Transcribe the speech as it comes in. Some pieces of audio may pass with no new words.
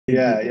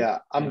Yeah.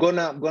 I'm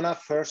gonna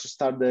first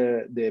start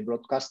the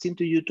broadcasting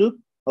to YouTube,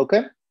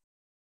 okay?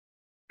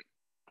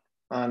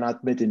 And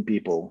admitting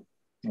people,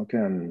 okay?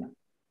 Okay.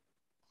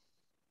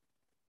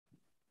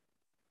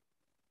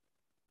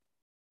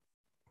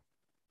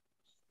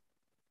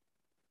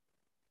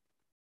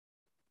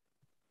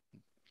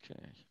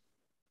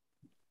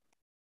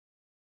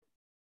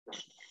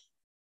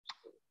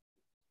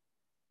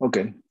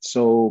 Okay,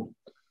 so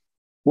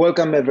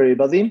welcome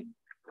everybody.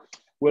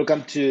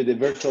 Welcome to the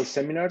virtual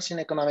seminars in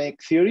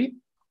economic theory.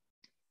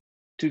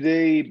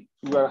 Today,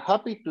 we are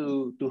happy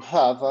to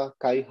have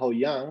Hao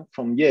Yang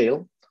from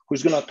Yale,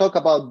 who's going to talk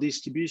about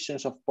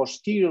distributions of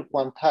posterior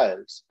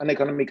quantiles and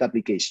economic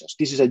applications.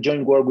 This is a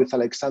joint work with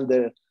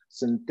Alexander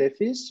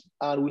Zentefis,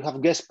 and we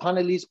have guest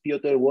panelists,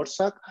 Piotr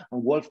Dworczak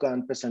and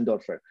Wolfgang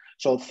Pesendorfer.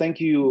 So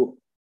thank you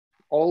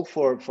all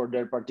for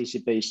their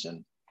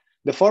participation.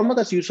 The format,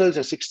 as usual, is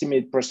a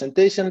 60-minute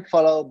presentation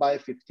followed by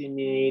 15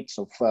 minutes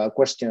of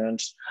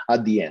questions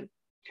at the end.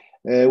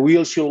 We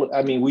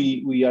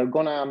are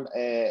gonna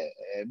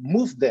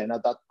move then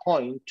at that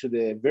point to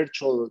the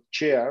virtual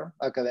chair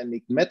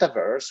academic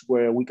metaverse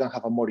where we can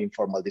have a more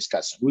informal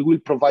discussion. We will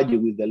provide you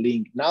with the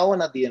link now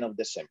and at the end of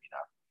the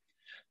seminar.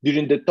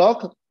 During the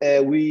talk,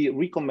 we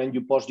recommend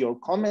you post your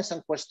comments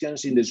and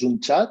questions in the Zoom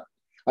chat.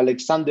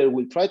 Alexander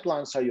will try to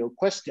answer your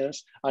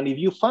questions, and if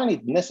you find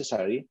it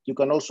necessary, you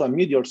can also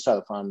unmute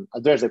yourself and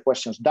address the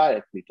questions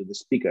directly to the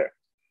speaker.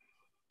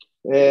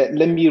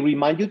 Let me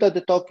remind you that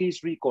the talk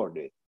is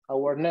recorded.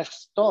 Our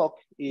next talk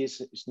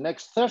is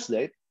next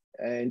Thursday.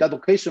 In that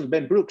occasion,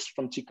 Ben Brooks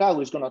from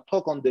Chicago is going to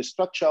talk on the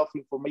structure of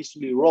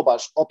informationally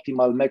robust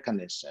optimal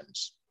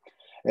mechanisms.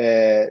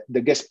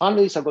 The guest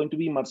panelists are going to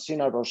be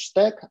Marcina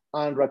Rostek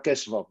and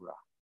Rakesh Vobra.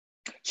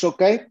 So,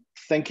 okay,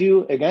 thank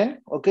you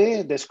again.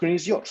 Okay, the screen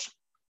is yours.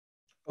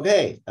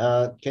 Okay,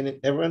 can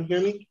everyone hear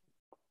me?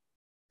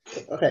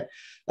 Okay,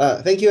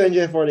 thank you,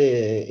 NJ, for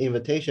the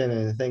invitation,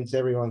 and thanks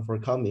everyone for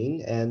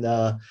coming. And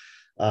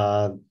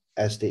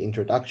as the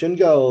introduction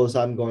goes,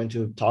 I'm going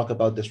to talk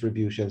about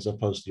distributions of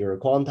posterior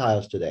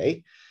quantiles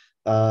today.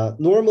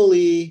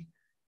 Normally,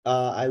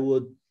 I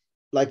would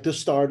like to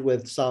start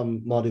with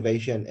some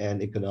motivation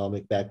and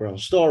economic background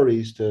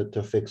stories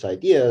to fix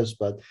ideas,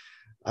 but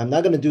I'm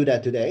not going to do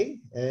that today.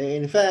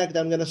 In fact,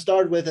 I'm going to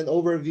start with an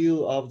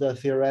overview of the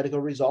theoretical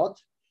result.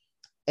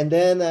 And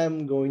then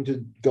I'm going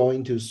to go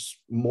into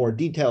more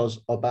details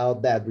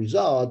about that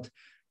result.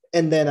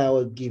 And then I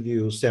will give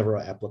you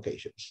several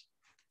applications.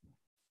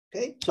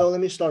 Okay, so let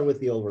me start with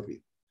the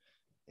overview.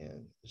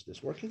 And is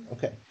this working?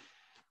 Okay.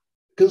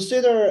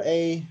 Consider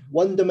a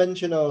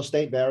one-dimensional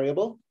state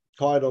variable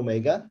called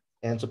omega,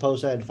 and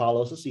suppose that it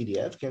follows a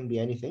CDF, can be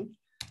anything.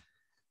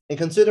 And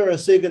consider a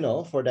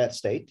signal for that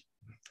state.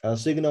 A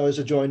signal is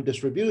a joint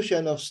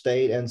distribution of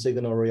state and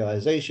signal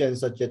realization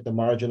such that the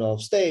marginal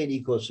of state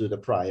equals to the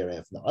prior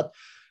F naught.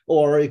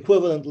 Or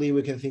equivalently,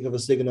 we can think of a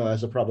signal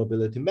as a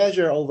probability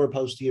measure over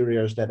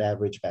posteriors that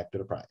average back to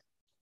the prior.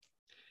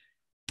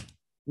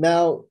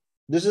 Now,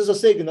 this is a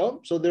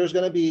signal, so there's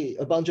going to be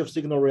a bunch of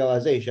signal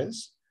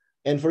realizations.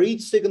 And for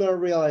each signal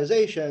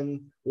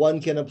realization, one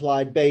can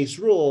apply Bayes'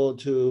 rule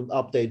to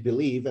update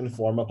belief and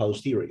form a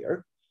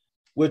posterior,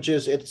 which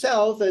is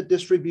itself a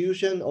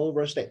distribution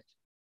over state.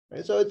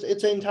 Right? So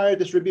it's an entire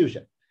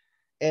distribution.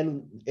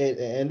 And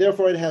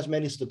therefore, it has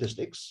many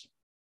statistics.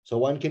 So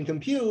one can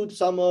compute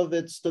some of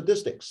its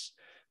statistics.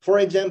 For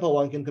example,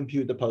 one can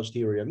compute the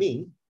posterior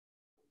mean.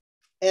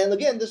 And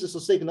again, this is a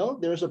signal.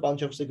 There's a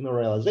bunch of signal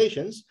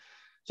realizations.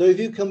 So if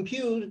you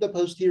compute the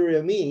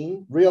posterior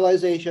mean,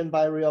 realization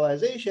by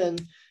realization,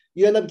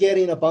 you end up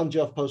getting a bunch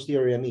of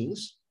posterior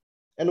means.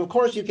 And of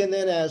course, you can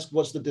then ask,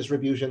 what's the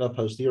distribution of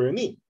posterior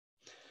mean?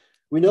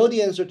 We know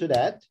the answer to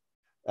that.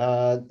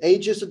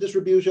 H is a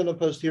distribution of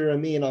posterior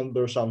mean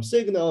under some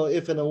signal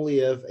if and only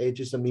if H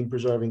is a mean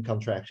preserving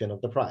contraction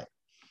of the prime.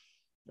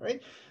 All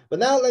right? But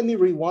now let me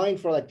rewind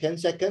for like 10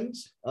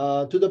 seconds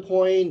to the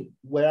point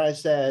where I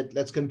said,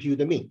 let's compute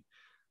the mean.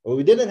 Well,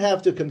 we didn't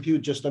have to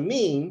compute just a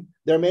mean.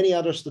 There are many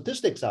other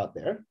statistics out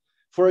there.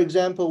 For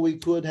example, we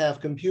could have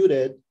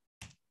computed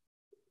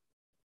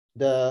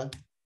the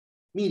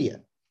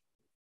median,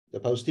 the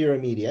posterior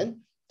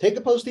median. Take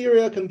a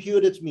posterior,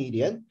 compute its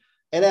median,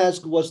 and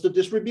ask, what's the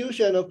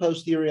distribution of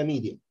posterior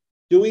median?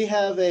 Do we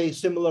have a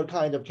similar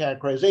kind of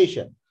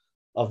characterization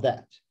of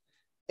that?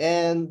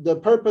 And the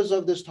purpose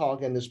of this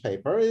talk and this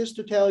paper is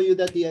to tell you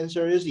that the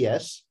answer is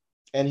yes,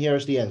 and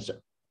here's the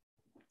answer,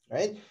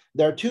 right?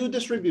 There are two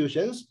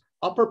distributions,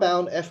 upper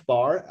bound F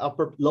bar,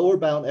 lower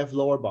bound F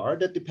lower bar,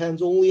 that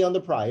depends only on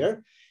the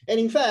prior. And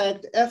in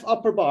fact, F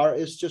upper bar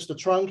is just a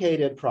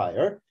truncated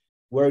prior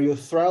where you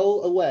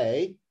throw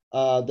away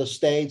the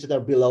states that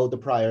are below the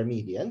prior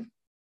median.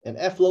 And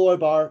F lower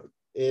bar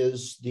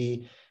is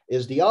the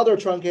other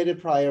truncated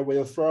prior where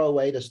you throw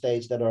away the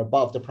states that are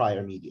above the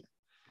prior median.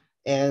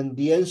 And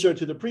the answer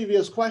to the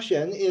previous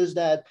question is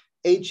that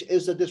H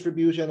is a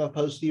distribution of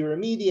posterior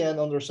median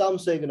under some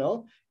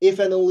signal if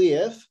and only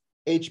if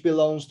H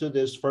belongs to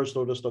this first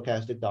order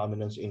stochastic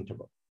dominance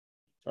interval.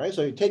 All right,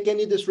 so you take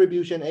any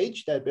distribution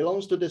H that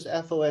belongs to this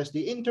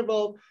FOSD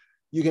interval,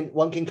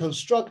 one can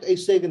construct a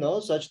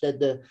signal such that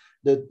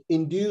the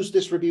induced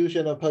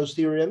distribution of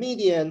posterior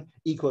median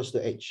equals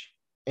to H.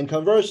 And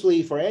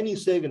conversely, for any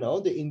signal,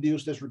 the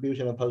induced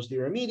distribution of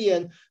posterior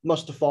median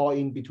must fall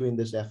in between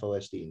this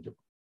FOSD interval.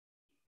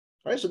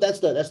 All right, so that's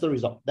the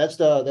result. That's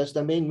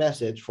the main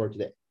message for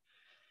today.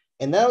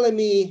 And now let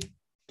me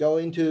go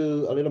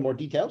into a little more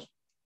details.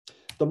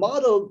 The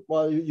model,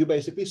 well, you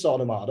basically saw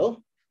the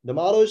model. The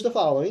model is the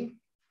following.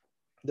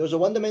 There's a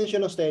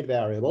one-dimensional state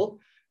variable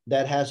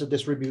that has a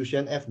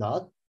distribution F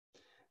naught,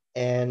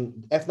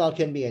 and F naught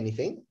can be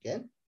anything,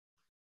 again.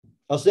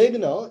 A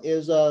signal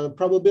is a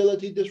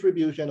probability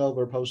distribution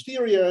over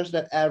posteriors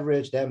that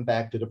average them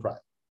back to the prime.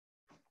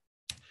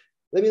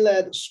 Let me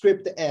let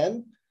script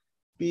N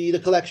be the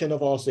collection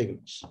of all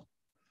signals.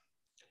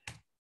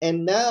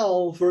 And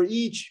now for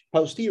each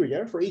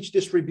posterior, for each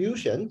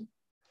distribution,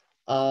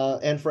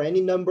 and for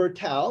any number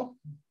tau,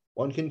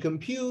 one can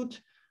compute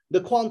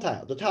the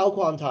quantile, the tau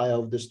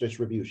quantile of this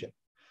distribution.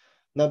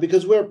 Now,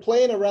 because we're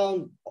playing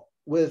around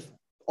with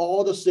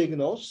all the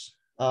signals,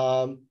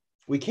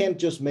 we can't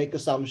just make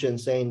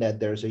assumptions saying that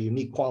there's a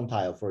unique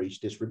quantile for each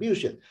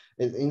distribution.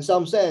 In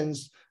some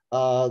sense,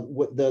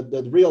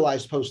 the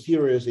realized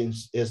posterior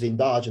is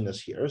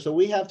endogenous here. So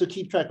we have to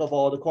keep track of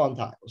all the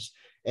quantiles.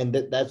 And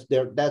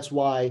that's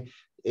why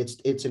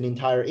it's an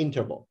entire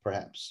interval,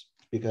 perhaps,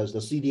 because the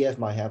CDF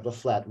might have a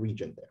flat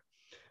region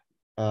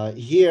there.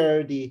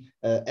 Here, the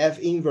F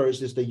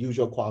inverse is the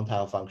usual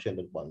quantile function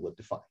that one would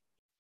define.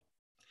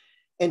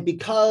 And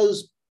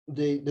because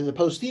the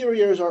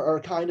posteriors are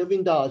kind of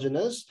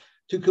endogenous,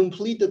 to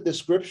complete the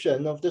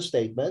description of the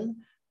statement,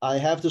 I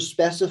have to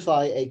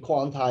specify a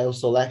quantile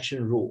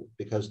selection rule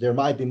because there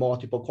might be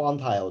multiple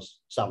quantiles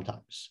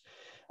sometimes.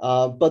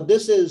 But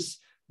this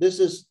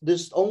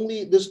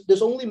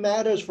only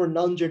matters for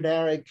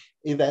non-generic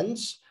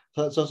events.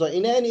 So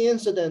in any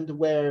incident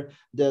where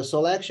the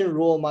selection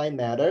rule might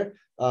matter,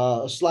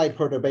 a slight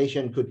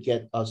perturbation could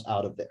get us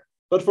out of there.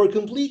 But for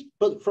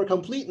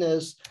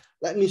completeness,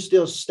 let me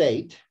still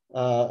state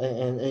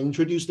and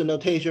introduce the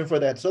notation for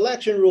that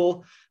selection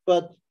rule,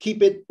 but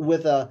keep it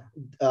with a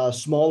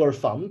smaller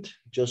font,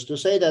 just to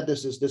say that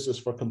this is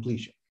for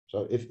completion.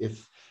 So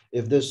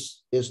if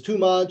this is too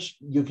much,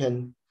 you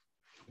can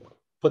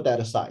put that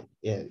aside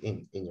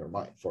in your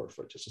mind for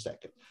just a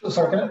second. So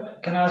sorry,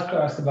 can I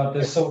ask about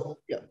this? So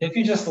yeah. If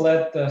you just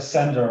let the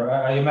sender,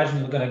 I imagine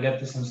you're going to get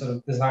to some sort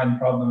of design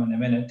problem in a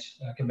minute,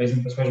 like a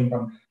Bayesian persuasion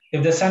problem.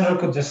 If the sender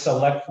could just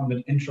select from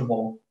the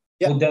interval,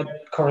 yeah, would that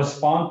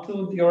correspond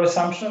to your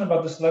assumption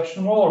about the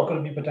selection rule, or could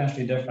it be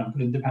potentially different?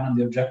 Could it depend on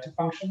the objective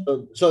function?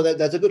 So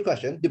that's a good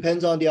question.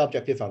 Depends on the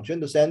objective function.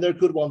 The sender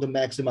could want to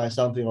maximize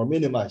something or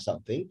minimize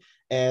something.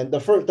 And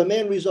the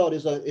main result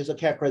is a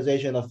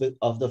characterization of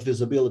the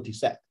feasibility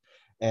set.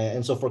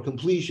 And so for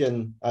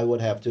completion, I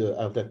would have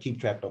to keep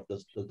track of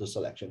the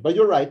selection. But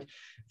you're right,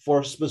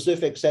 for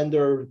specific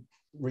sender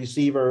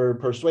receiver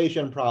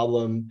persuasion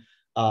problem,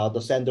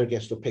 the sender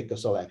gets to pick a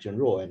selection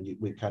rule, and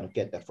we kind of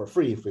get that for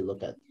free if we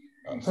look at.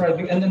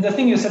 Right, and then the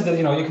thing you said that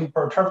you can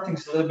perturb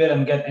things a little bit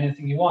and get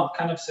anything you want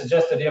kind of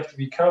suggests that you have to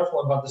be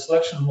careful about the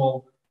selection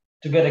rule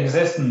to get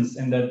existence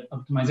in that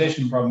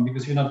optimization problem,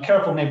 because if you're not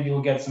careful, maybe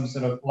you'll get some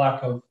sort of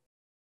lack of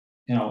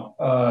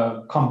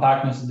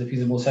compactness of the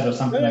feasible set or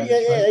something like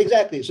that. Yeah,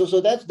 exactly. So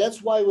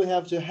that's why we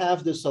have to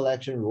have this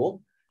selection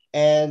rule.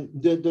 And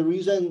the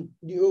reason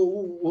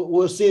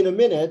we'll see in a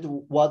minute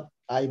what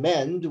I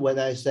meant when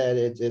I said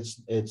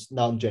it's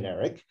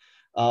non-generic.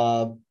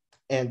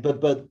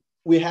 But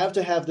we have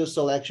to have the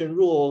selection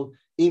rule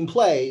in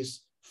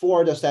place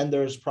for the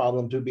sender's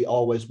problem to be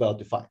always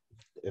well-defined.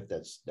 If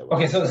that's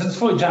okay, so it's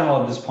fully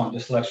general at this point, the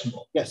selection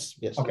rule. Yes.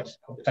 Okay, yes.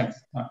 Cool. Thanks.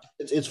 Right.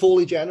 It's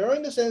fully general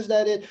in the sense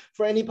that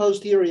for any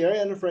posterior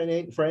and for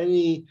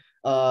any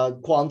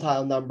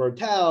quantile number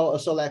tau, a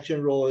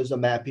selection rule is a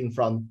mapping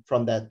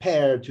from that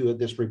pair to a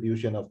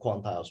distribution of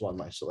quantiles one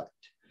might select.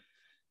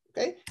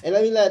 Okay, and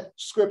let me let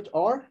script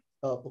R.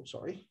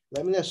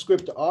 Let me let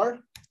script R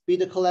be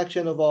the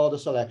collection of all the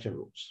selection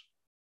rules.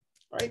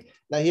 All right.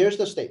 Now here's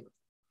the statement.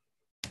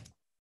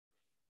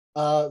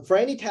 For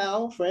any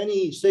tau, for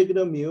any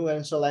signal mu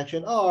and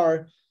selection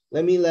R,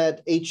 let me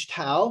let H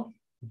tau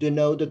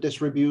denote the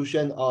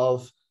distribution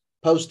of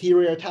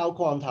posterior tau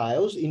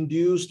quantiles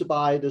induced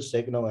by the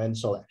signal and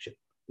selection.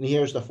 And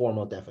here's the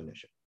formal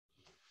definition.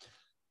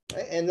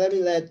 Right? And let me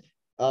let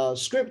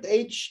script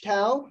H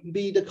tau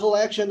be the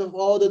collection of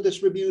all the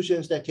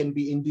distributions that can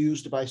be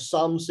induced by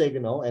some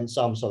signal and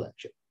some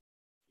selection.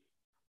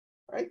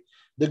 All right.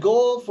 The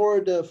goal for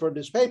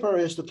this paper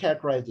is to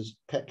characterize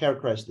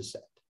this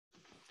set.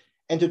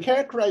 And to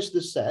characterize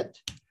this set,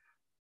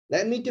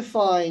 let me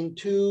define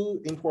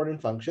two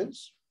important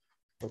functions.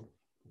 Oh,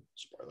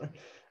 spoiler.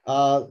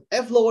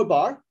 F lower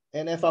bar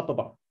and F upper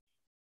bar.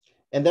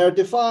 And they're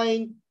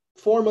defined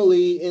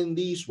formally in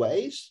these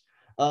ways.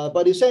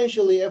 But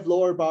essentially, F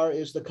lower bar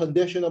is the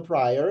conditional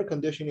prior,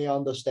 conditioning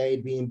on the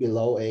state being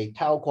below a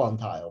tau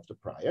quantile of the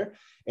prior.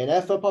 And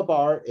F upper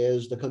bar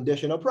is the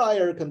conditional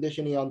prior,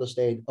 conditioning on the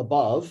state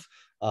above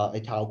a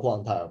tau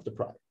quantile of the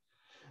prior.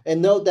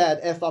 And note that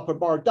F upper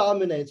bar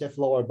dominates F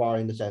lower bar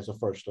in the sense of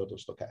first order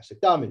stochastic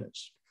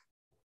dominance.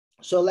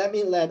 So let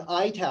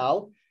I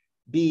tau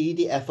be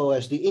the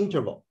FOSD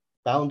interval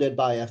bounded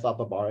by F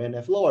upper bar and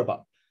F lower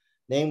bar.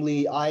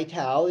 Namely, I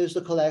tau is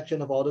the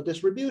collection of all the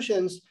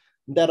distributions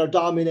that are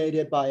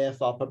dominated by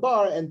F upper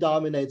bar and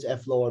dominates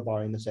F lower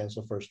bar in the sense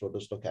of first order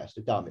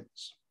stochastic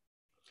dominance.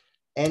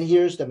 And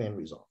here's the main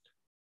result.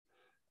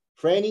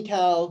 For any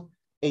tau,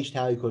 H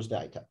tau equals to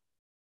I tau,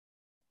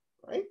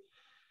 right?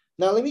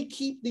 Now let me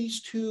keep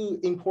these two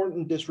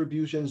important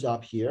distributions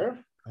up here,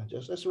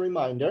 just as a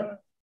reminder.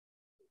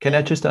 Can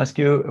I just ask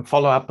you,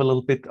 follow up a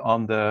little bit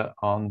on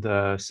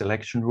the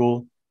selection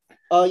rule?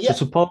 Yeah.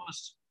 So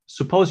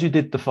suppose you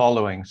did the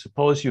following.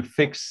 Suppose you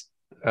fixed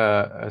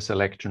a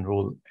selection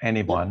rule,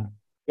 anyone.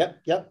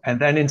 Yep. And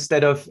then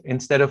instead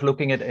of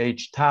looking at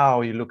H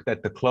tau, you looked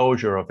at the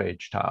closure of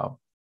H tau.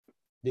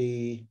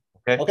 The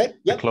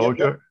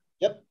closure.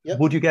 Yep.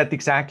 Would you get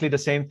exactly the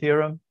same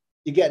theorem?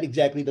 You get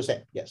exactly the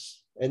same,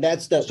 yes. And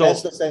that's the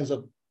sense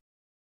of.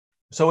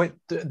 So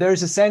there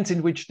is a sense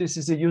in which this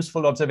is a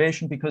useful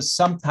observation because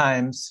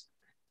sometimes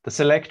the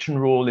selection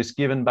rule is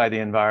given by the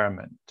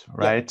environment,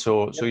 right?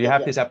 So you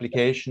have this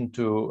application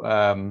to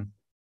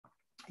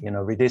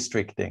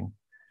redistricting,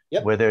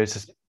 where there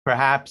is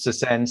perhaps a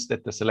sense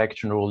that the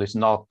selection rule is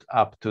not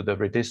up to the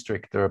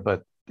redistrictor,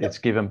 but it's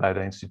given by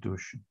the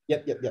institution.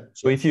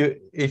 So if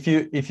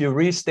you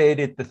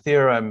restated the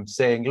theorem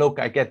saying, look,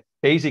 I get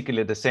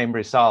basically the same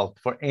result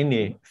for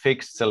any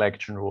fixed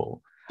selection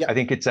rule, I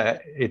think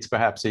it's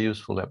perhaps a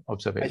useful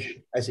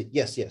observation. I see.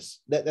 Yes.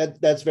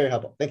 That's very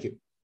helpful. Thank you.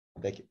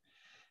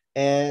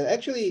 And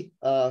actually,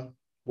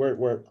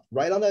 we're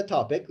right on that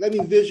topic. Let me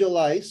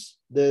visualize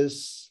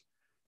this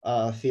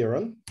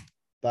theorem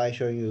by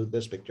showing you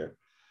this picture.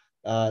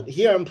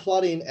 Here I'm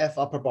plotting F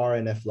upper bar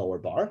and F lower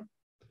bar.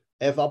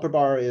 F upper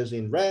bar is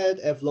in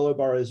red, F lower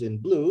bar is in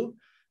blue,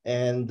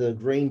 and the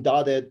green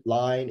dotted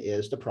line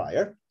is the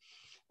prior.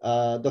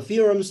 The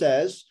theorem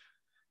says,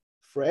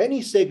 for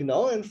any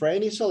signal and for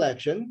any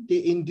selection,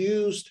 the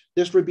induced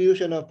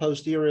distribution of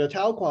posterior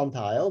tau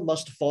quantile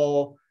must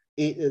fall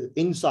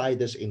inside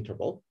this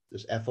interval,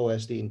 this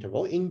FOSD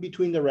interval, in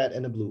between the red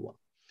and the blue one.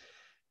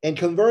 And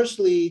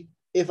conversely,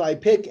 if I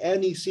pick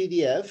any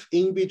CDF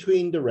in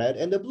between the red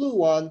and the blue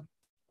one,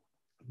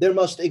 there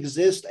must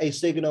exist a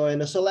signal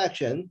and a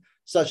selection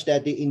such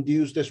that the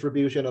induced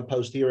distribution of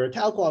posterior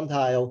tau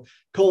quantile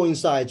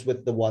coincides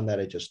with the one that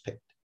I just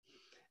picked.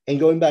 And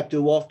going back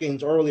to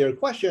Wolfgang's earlier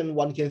question,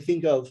 one can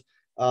think of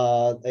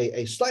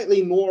a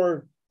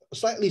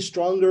slightly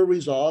stronger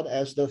result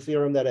as the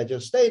theorem that I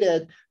just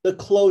stated, the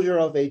closure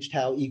of H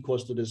tau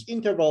equals to this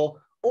interval,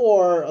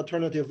 or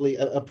alternatively,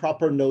 a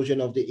proper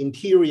notion of the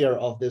interior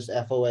of this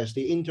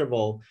FOSD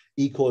interval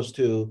equals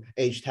to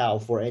H tau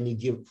for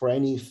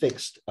any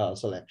fixed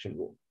selection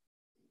rule.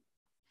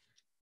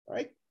 All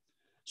right.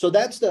 So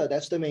that's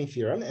the main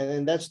theorem,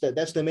 and that's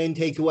the main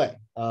takeaway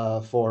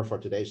for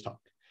today's talk.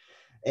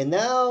 And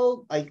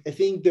now I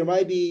think there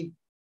might be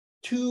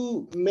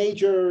two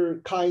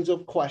major kinds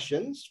of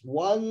questions.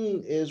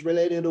 One is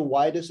related to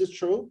why this is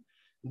true.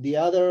 The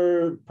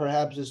other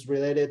perhaps is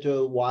related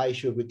to why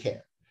should we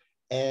care.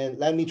 And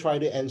let me try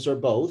to answer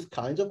both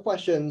kinds of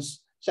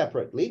questions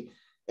separately.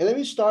 And let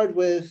me start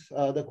with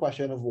the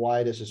question of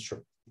why this is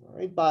true, all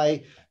right,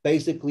 by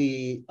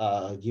basically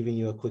giving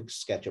you a quick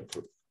sketch of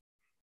proof.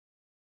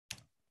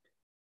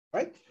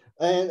 Right?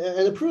 And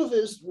the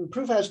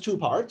proof has two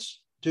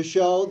parts: to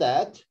show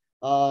that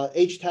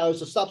H tau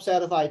is a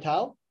subset of I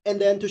tau, and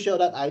then to show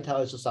that I tau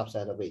is a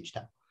subset of H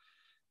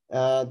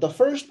tau. The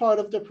first part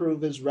of the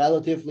proof is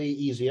relatively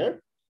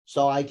easier,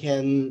 so I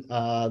can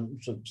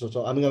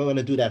so I'm going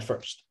to do that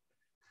first.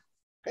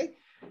 Okay.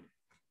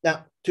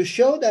 Now, to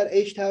show that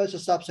H tau is a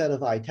subset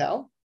of I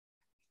tau,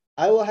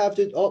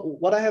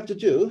 what I have to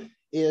do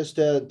is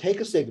to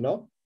take a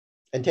signal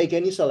and take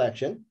any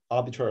selection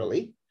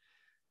arbitrarily,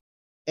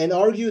 and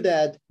argue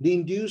that the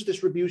induced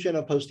distribution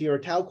of posterior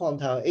tau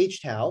quantile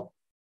H tau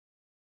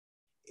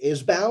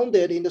is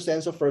bounded in the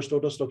sense of first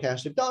order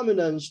stochastic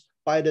dominance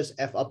by this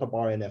F upper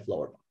bar and F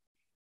lower bar.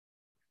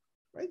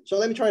 Right? So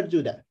let me try to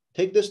do that.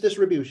 Take this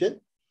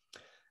distribution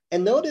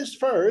and notice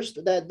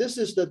first that this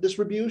is the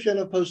distribution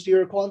of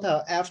posterior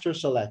quantile after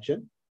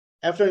selection,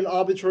 after an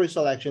arbitrary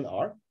selection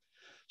R.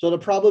 So the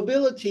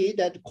probability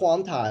that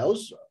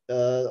quantiles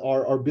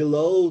are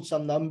below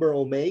some number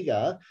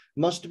omega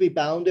must be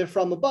bounded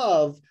from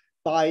above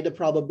by the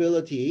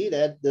probability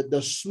that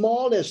the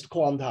smallest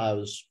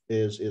quantiles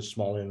is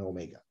smaller than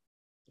omega.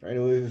 Right?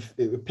 If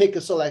we pick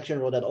a selection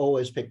rule that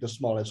always pick the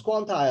smallest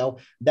quantile,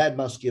 that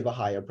must give a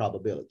higher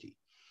probability.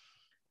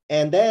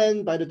 And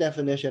then by the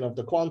definition of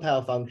the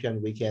quantile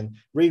function, we can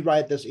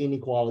rewrite this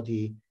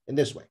inequality in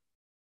this way.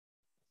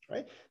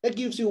 Right? That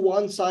gives you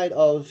one side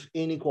of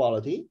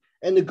inequality.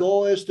 And the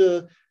goal is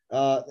to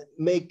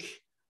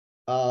make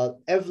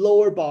F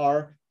lower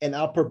bar an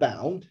upper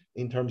bound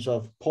in terms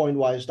of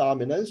pointwise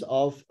dominance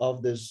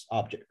of this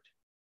object.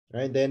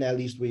 Right? Then at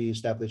least we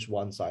establish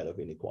one side of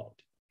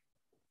inequality.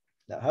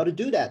 Now, how to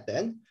do that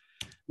then?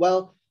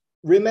 Well,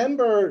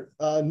 remember,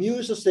 mu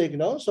is a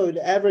signal, so it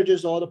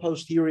averages all the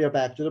posterior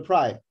back to the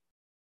prior.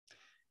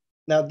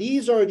 Now,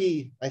 these are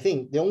I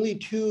think, the only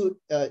two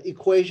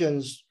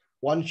equations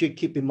one should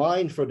keep in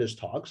mind for this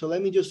talk. So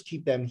let me just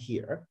keep them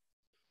here.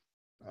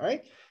 All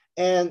right.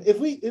 And if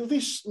we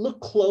look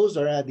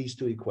closer at these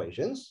two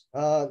equations,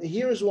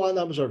 here's one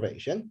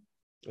observation.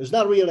 It's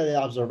not really an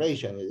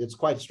observation. It's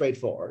quite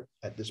straightforward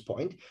at this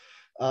point.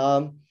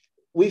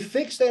 We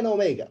fixed an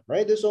omega,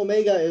 right? This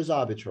omega is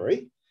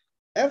arbitrary.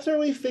 After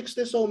we fix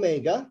this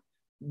omega,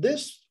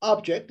 this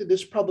object,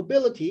 this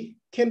probability,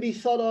 can be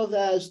thought of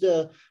as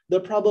the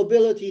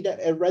probability that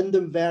a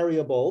random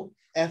variable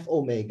f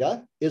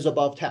omega is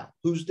above tau,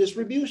 whose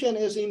distribution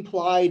is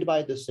implied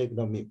by the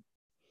signal mu.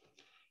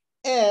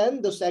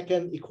 And the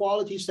second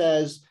equality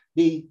says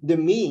the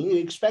mean, the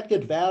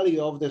expected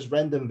value of this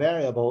random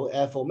variable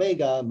f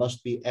omega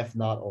must be f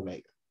naught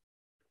omega.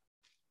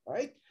 All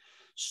right.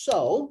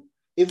 So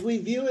if we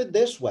view it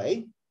this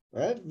way,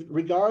 right,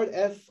 regard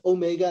f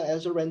omega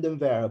as a random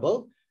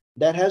variable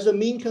that has a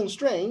mean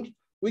constraint,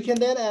 we can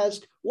then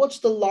ask, what's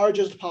the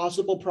largest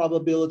possible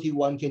probability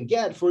one can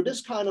get for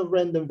this kind of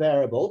random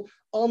variable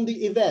on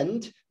the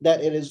event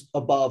that it is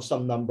above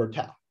some number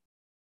tau?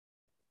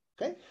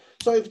 Okay,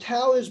 so if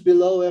tau is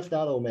below f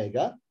naught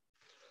omega,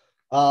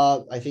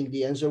 I think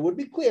the answer would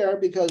be clear,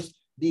 because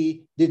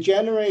the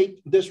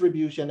degenerate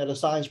distribution that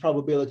assigns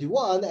probability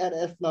 1 at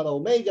f naught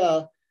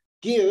omega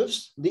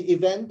gives the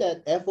event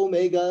that f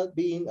omega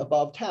being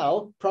above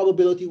tau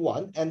probability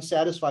 1 and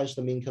satisfies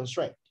the mean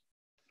constraint.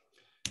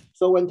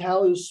 So when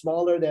tau is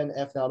smaller than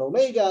f naught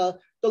omega,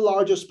 the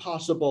largest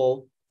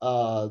possible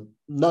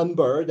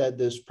number that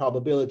this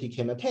probability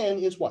can attain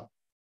is 1.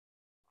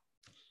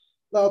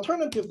 Now,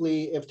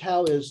 alternatively, if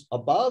tau is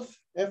above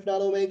f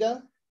naught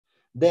omega,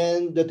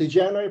 then the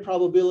degenerate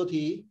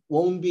probability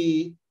won't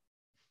be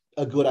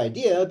a good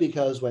idea,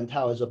 because when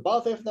tau is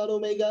above f naught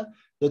omega,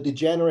 the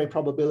degenerate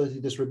probability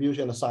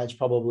distribution assigns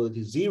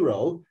probability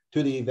 0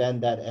 to the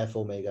event that f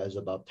omega is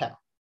above tau.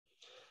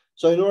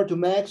 So in order to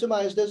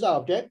maximize this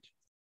object,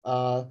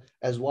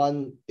 as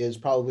one is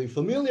probably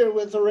familiar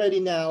with already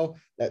now,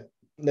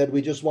 that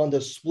we just want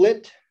to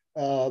split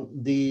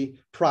the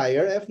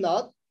prior f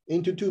naught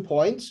into 2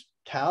 points,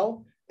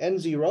 tau and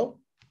 0,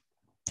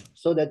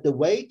 so that the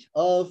weight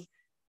of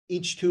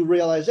each two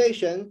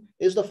realization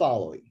is the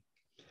following.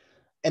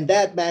 And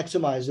that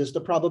maximizes the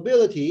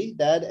probability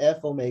that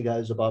f omega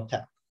is above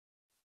tau.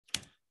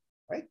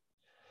 Right?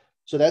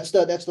 So that's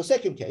the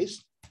second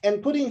case.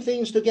 And putting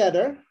things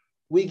together,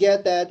 we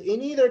get that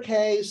in either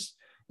case,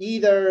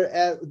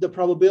 either the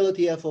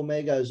probability f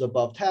omega is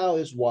above tau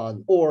is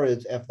 1, or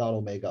it's f naught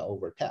omega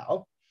over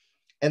tau.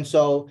 And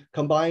so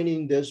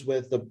combining this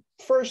with the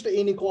first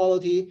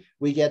inequality,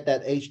 we get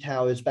that h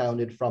tau is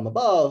bounded from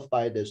above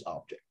by this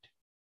object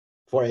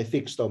for a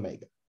fixed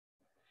omega.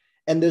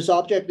 And this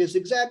object is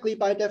exactly,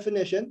 by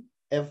definition,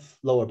 f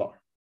lower bar.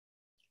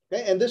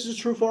 Okay, and this is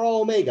true for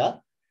all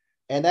omega.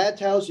 And that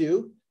tells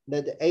you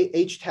that the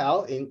h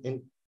tau,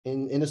 in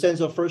the sense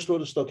of first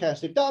order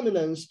stochastic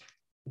dominance,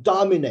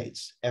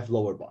 dominates f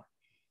lower bar.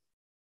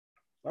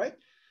 All right.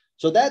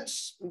 So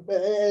that's,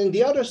 and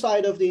the other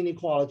side of the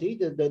inequality,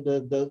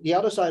 the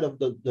other side of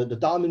the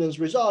dominance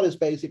result is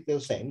basically the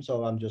same.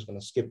 So I'm just going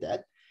to skip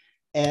that.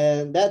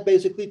 And that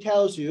basically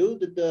tells you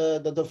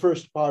that the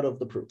first part of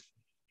the proof.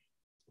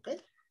 Okay.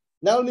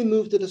 Now let me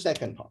move to the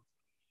second part.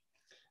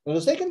 Now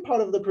the second part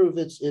of the proof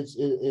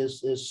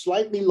is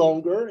slightly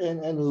longer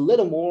and a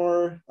little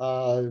more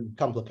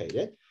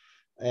complicated.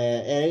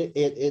 And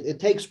it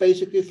takes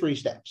basically 3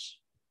 steps.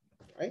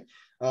 Right.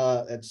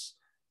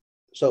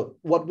 So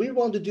what we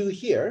want to do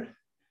here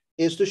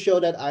is to show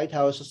that I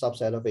tau is a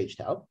subset of h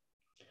tau,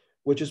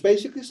 which is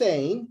basically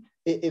saying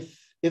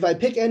if I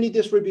pick any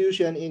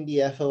distribution in the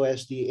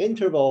FOSD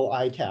interval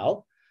I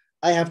tau,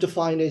 I have to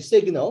find a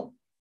signal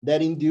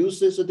that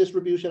induces a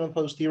distribution of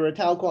posterior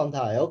tau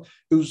quantile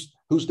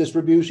whose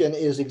distribution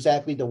is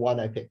exactly the one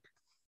I pick.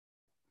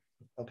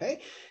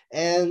 Okay,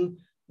 and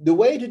the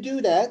way to do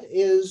that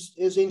is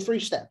in 3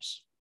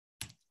 steps.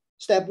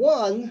 Step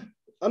 1,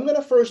 I'm going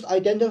to first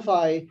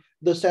identify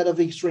the set of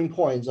extreme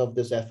points of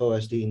this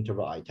FOSD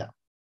interval I tau.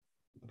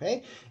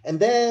 Okay, and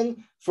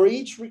then for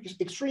each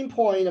extreme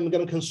point, I'm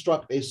going to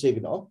construct a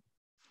signal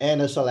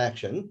and a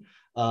selection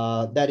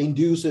that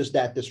induces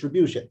that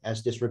distribution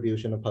as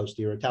distribution of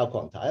posterior tau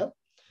quantile.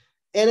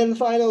 And then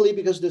finally,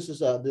 because this is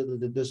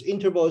this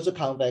interval is a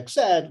convex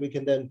set, we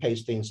can then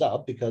paste things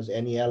up, because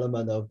any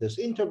element of this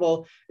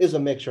interval is a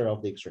mixture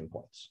of the extreme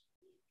points.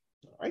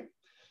 All right.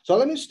 So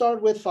let me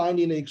start with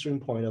finding the extreme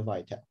point of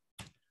I tau.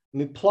 Let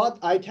me plot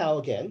I tau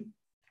again.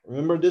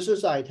 Remember, this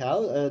is I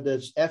tau,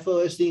 this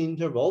FOSD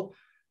interval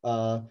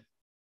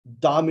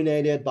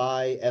dominated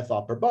by f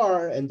upper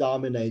bar and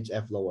dominates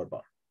f lower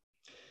bar.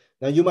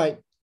 Now you might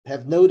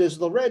have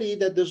noticed already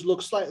that this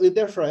looks slightly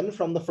different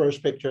from the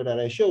first picture that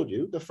I showed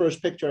you. The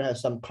first picture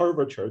has some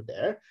curvature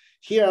there.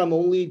 Here I'm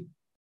only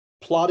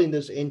plotting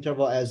this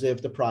interval as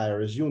if the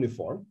prior is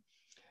uniform.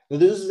 Now,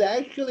 this is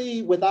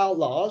actually without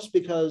loss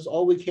because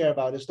all we care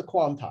about is the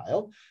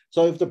quantile.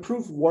 So if the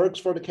proof works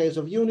for the case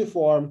of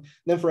uniform,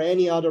 then for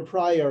any other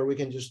prior, we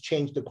can just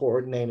change the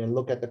coordinate and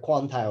look at the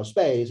quantile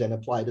space and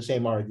apply the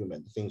same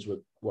argument. Things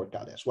would work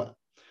out as well.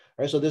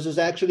 All right, so this is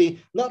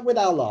actually not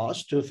without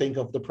loss to think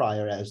of the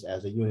prior as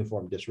a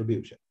uniform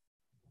distribution.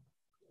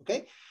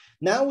 Okay,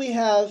 now we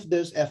have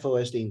this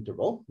FOSD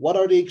interval. What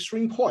are the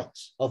extreme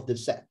points of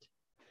this set?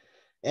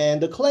 And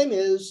the claim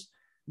is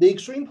the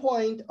extreme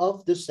point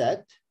of the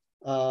set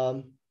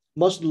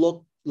must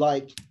look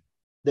like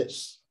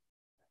this.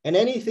 And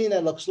anything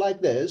that looks like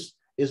this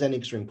is an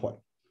extreme point.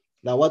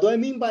 Now, what do I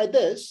mean by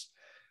this?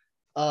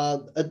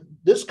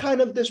 This kind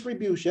of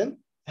distribution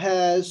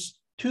has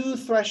two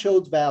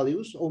threshold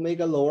values,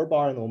 omega lower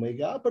bar and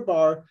omega upper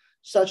bar,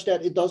 such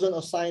that it doesn't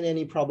assign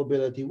any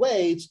probability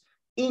weights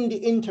in the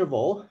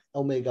interval,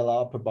 omega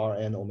upper bar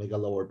and omega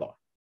lower bar,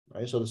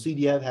 right? So the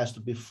CDF has to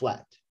be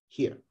flat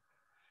here.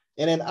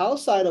 And then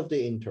outside of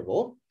the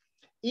interval,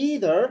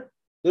 either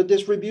the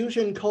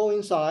distribution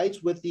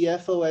coincides with the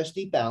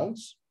FOSD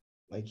bounds,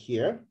 like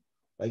here,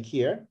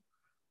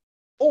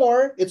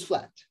 or it's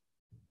flat,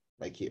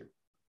 like here,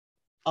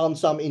 on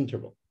some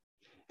interval.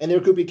 And there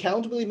could be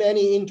countably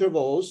many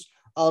intervals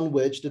on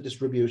which the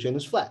distribution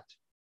is flat.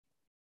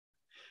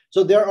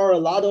 So there are a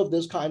lot of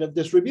this kind of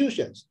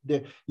distributions.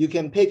 You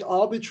can pick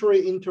arbitrary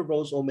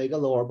intervals, omega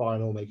lower bar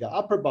and omega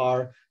upper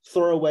bar,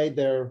 throw away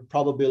their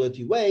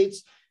probability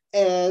weights,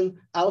 and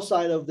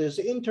outside of this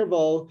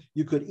interval,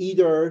 you could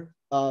either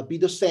be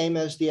the same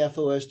as the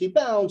FOSD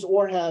bounds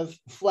or have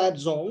flat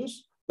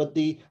zones, but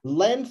the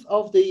length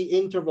of the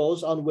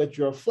intervals on which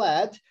you're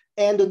flat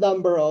and the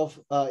number of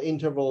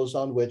intervals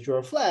on which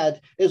you're flat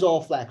is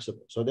all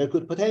flexible. So there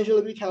could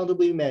potentially be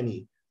countably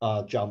many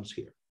jumps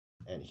here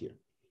and here,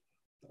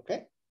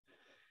 okay?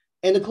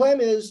 And the claim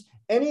is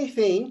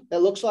anything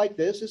that looks like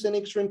this is an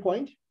extreme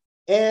point,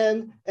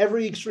 and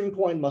every extreme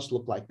point must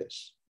look like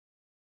this.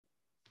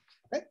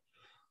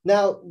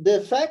 Now,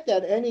 the fact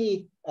that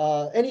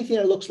anything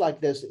that looks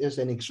like this is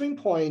an extreme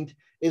point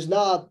is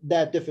not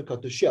that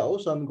difficult to show,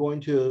 so I'm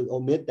going to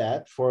omit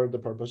that for the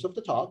purpose of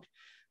the talk.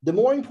 The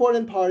more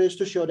important part is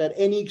to show that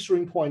any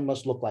extreme point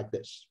must look like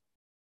this.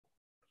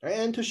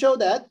 And to show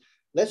that,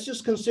 let's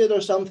just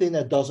consider something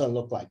that doesn't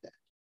look like that,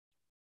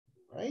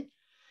 right?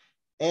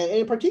 And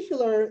in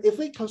particular, if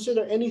we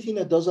consider anything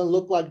that doesn't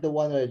look like the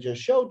one that I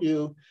just showed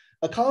you,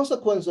 a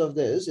consequence of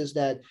this is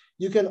that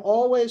you can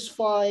always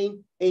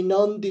find a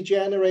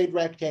non-degenerate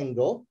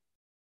rectangle,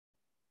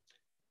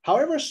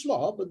 however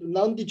small, but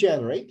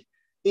non-degenerate,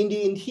 in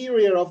the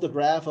interior of the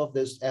graph of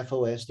this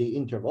FOSD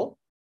interval.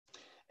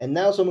 And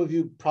now some of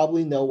you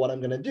probably know what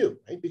I'm going to do,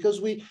 right? Because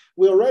we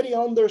already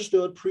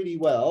understood pretty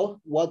well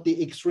what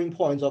the extreme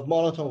points of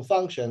monotone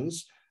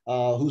functions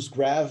whose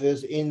graph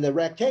is in the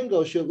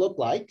rectangle should look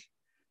like.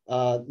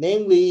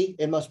 Namely,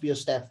 it must be a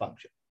step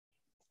function.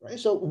 Right?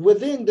 So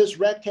within this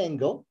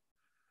rectangle,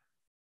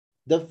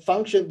 the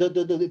function,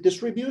 the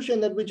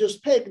distribution that we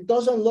just picked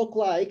doesn't look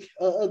like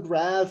a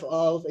graph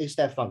of a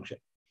step function.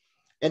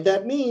 And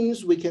that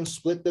means we can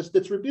split this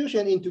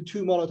distribution into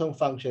two monotone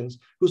functions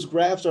whose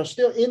graphs are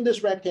still in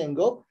this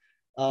rectangle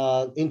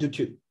into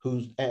two,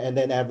 and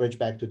then average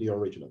back to the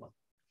original one.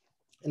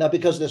 And now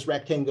because this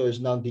rectangle is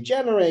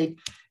non-degenerate,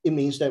 it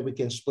means that we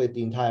can split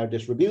the entire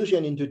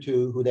distribution into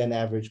two who then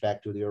average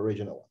back to the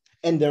original one.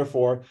 And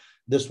therefore,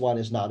 this one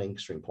is not an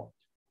extreme point.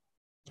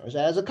 So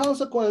as a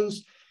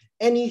consequence,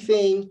 any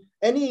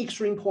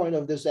extreme point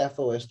of this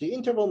FOSD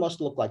interval must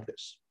look like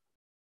this.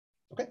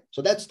 Okay,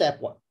 so that's step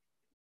one.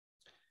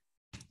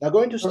 Now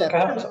going to step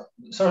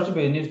two. Sorry to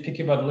be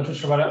nitpicky about the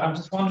literature, but I'm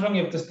just wondering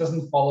if this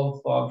doesn't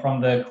follow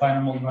from the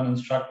Kleiner-Mulderman and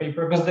Struck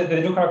paper, because they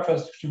do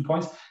characterize extreme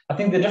points. I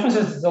think the difference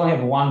is they only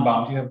have one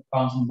bound. You have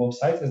bounds on both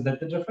sides. Is that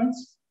the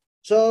difference?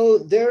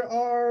 So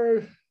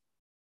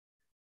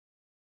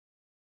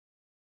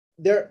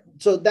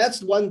so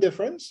that's one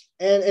difference.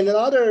 And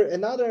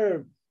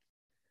another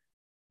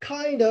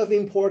kind of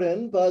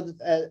important, but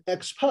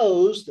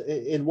exposed,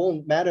 it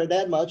won't matter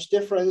that much,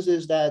 difference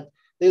is that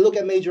they look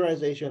at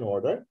majorization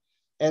order.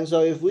 And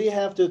so if we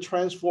have to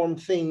transform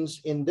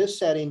things in this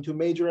setting to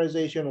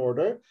majorization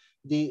order,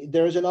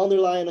 there's an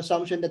underlying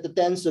assumption that the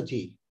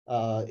density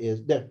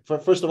is there.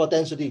 First of all,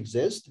 density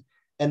exists,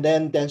 and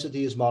then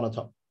density is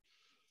monotone.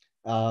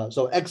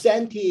 So ex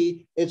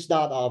ante, it's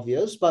not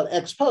obvious, but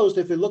ex post,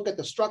 if you look at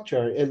the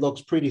structure, it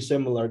looks pretty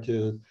similar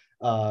to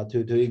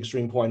the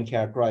extreme point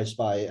characterized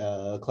by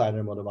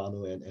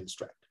Kleiner-Mulderman and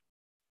Struck.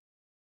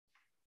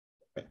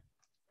 Okay.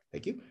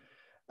 Thank you.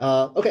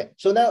 Okay,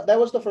 so now that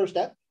was the first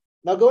step.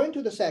 Now going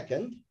to the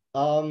second,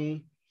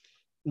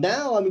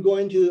 now I'm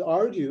going to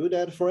argue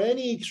that for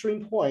any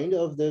extreme point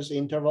of this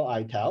interval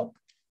I tau,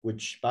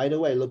 which by the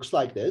way looks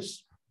like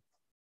this,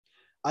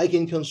 I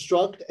can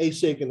construct a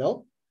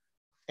signal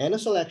and a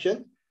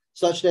selection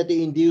such that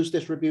the induced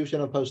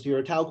distribution of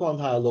posterior tau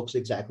quantile looks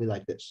exactly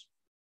like this.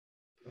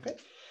 Okay.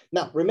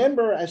 Now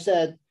remember I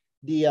said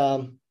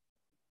even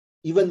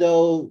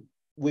though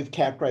we've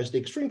characterized the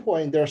extreme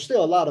point, there are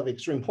still a lot of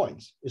extreme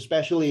points,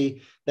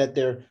 especially that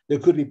there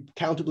could be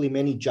countably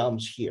many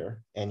jumps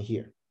here and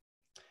here.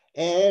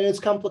 And it's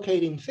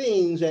complicating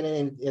things, and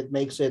it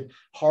makes it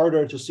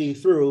harder to see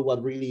through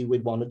what really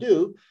we'd want to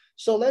do.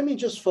 So let me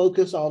just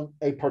focus on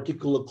a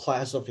particular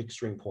class of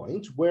extreme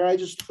points where I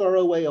just throw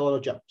away all the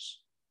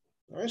jumps.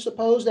 All right,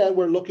 suppose that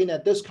we're looking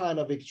at this kind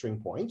of extreme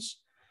points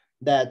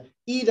that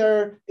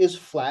either is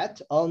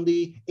flat on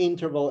the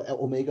interval at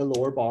omega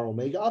lower bar,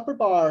 omega upper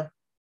bar,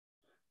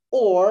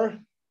 or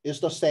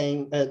is the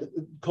same,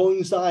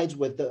 coincides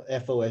with the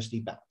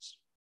FOSD bounds.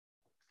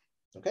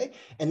 Okay,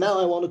 and now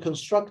I want to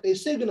construct a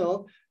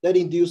signal that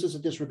induces a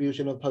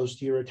distribution of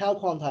posterior tau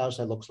quantiles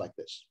that looks like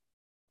this.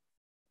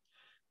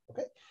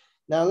 Okay,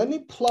 now let me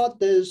plot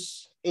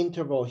this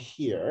interval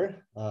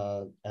here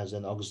as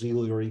an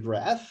auxiliary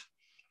graph.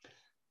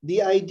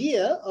 The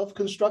idea of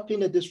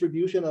constructing a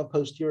distribution of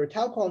posterior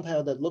tau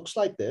quantile that looks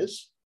like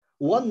this,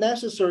 one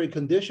necessary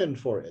condition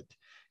for it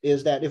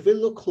is that if we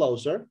look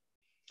closer,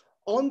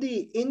 on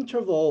the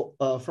interval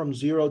from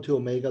 0 to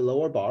omega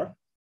lower bar,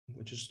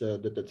 which is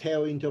the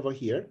tail interval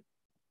here,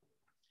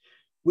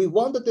 we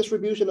want the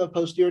distribution of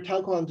posterior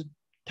tau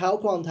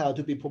quantile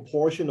to be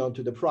proportional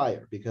to the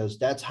prior, because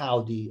that's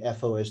how the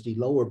FOSD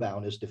lower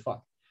bound is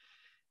defined.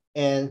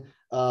 And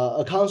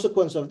a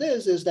consequence of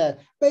this is that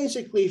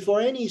basically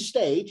for any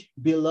state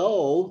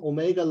below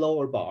omega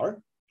lower bar,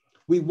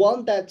 we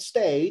want that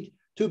state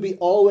to be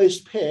always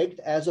picked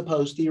as a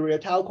posterior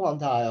tau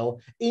quantile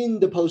in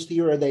the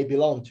posterior they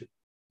belong to.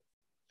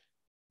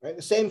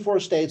 Right? Same for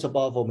states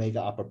above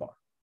omega upper bar.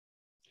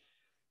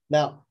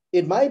 Now,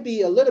 it might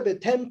be a little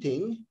bit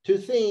tempting to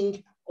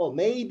think, oh,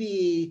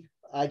 maybe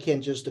I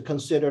can just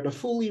consider the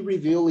fully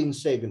revealing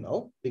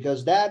signal,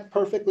 because that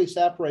perfectly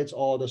separates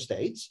all the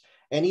states,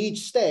 and each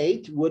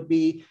state would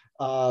be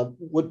a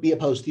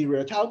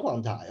posterior tau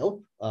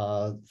quantile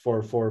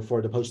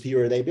for the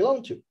posterior they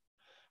belong to.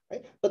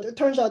 Right? But it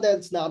turns out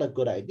that's not a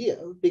good idea,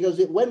 because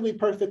when we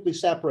perfectly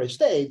separate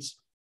states,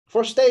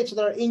 for states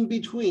that are in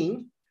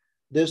between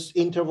this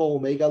interval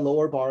omega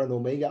lower bar and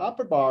omega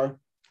upper bar,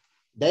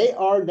 they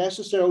are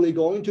necessarily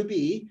going to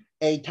be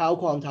a tau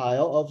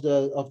quantile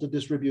of the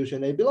distribution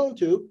they belong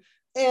to,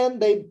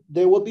 and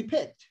they will be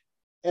picked.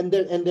 And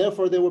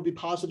therefore, there will be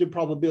positive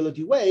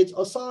probability weights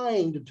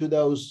assigned to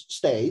those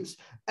states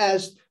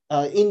as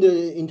in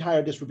the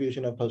entire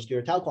distribution of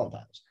posterior tau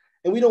quantiles.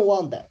 And we don't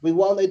want that. We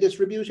want a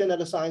distribution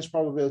that assigns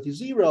probability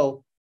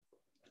 0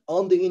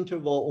 on the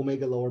interval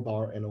omega lower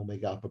bar and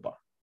omega upper bar,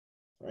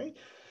 right?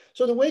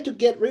 So the way to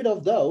get rid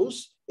of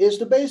those is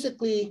to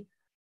basically,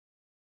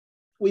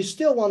 we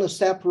still want to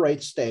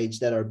separate states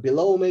that are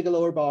below omega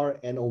lower bar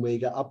and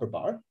omega upper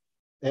bar,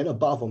 and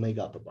above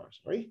omega upper bar,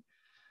 sorry.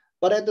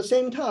 But at the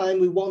same time,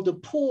 we want to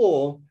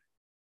pull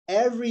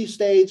every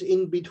stage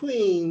in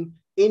between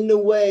in a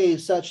way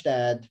such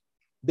that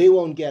they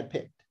won't get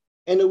picked.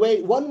 And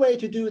one way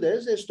to do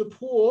this is to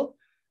pull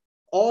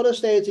all the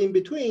states in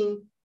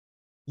between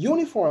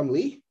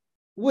uniformly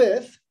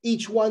with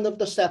each one of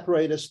the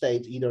separated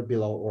states either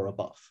below or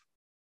above.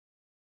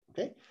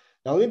 Okay,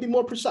 now let me be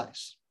more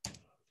precise.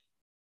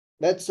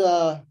 Let's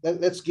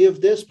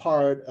give this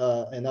part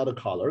another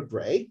color,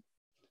 gray.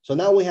 So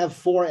now we have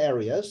 4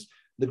 areas: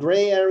 the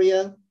gray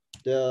area,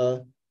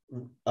 the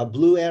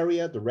blue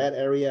area, the red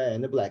area,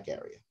 and the black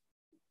area.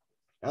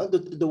 Now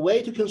the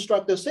way to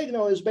construct the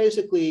signal is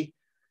basically,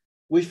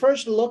 we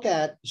first look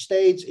at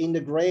states in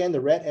the gray and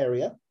the red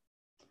area,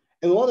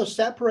 and we want to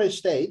separate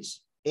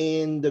states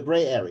in the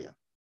gray area.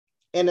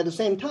 And at the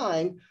same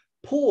time,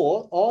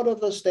 pull all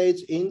of the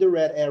states in the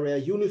red area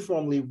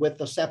uniformly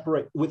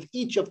with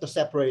each of the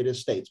separated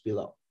states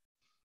below,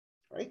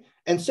 right?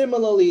 And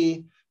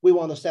similarly, we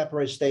want to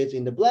separate states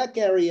in the black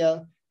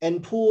area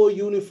and pull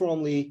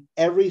uniformly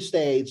every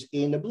state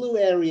in the blue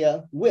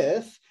area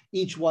with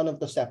each one of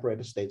the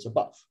separated states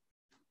above.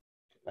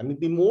 Let me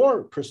be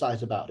more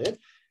precise about it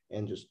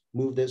and just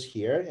move this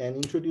here and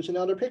introduce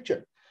another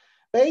picture.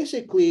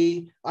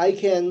 Basically, I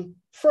can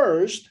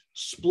first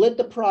split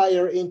the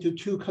prior into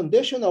 2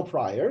 conditional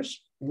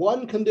priors,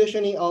 one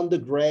conditioning on the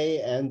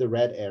gray and the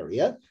red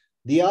area,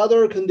 the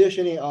other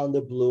conditioning on the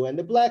blue and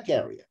the black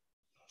area.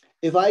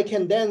 If I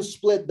can then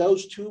split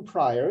those 2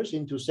 priors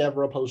into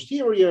several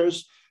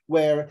posteriors,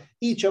 where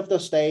each of the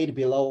state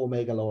below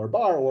omega lower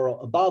bar or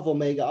above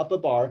omega upper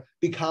bar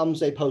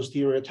becomes a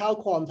posterior tau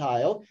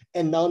quantile,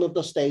 and none of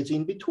the states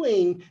in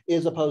between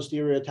is a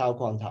posterior tau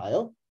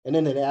quantile, and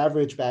then an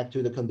average back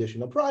to the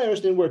conditional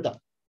priors, then we're done.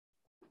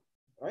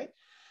 All right.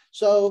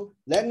 So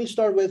let me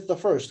start with the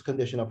first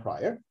conditional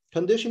prior,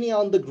 conditioning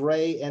on the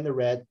gray and the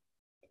red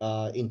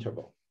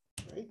interval.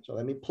 All right. So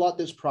let me plot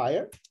this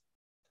prior.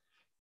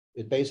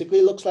 It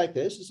basically looks like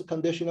this. It's a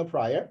conditional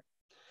prior.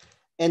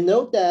 And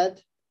note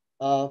that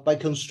by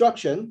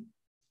construction,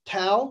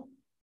 tau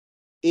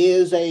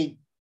is a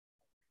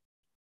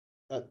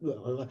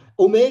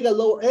omega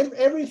lower,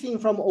 everything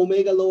from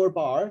omega lower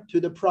bar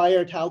to the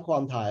prior tau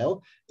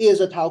quantile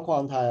is a tau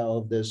quantile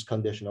of this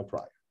conditional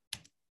prior.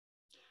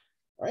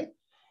 All right.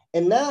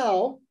 And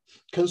now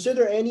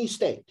consider any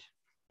state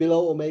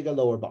below omega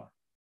lower bar.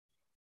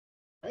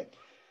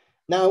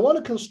 Now I want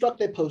to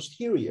construct a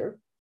posterior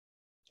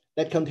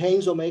that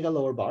contains omega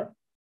lower bar,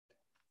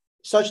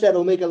 such that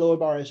omega lower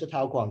bar is a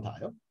tau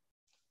quantile.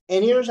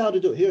 And here's how to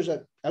do it. Here's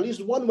at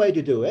least one way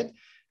to do it,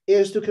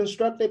 is to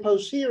construct a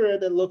posterior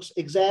that looks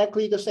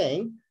exactly the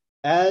same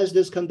as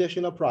this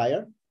conditional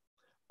prior,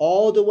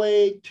 all the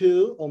way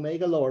to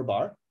omega lower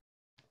bar,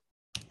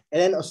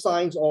 and then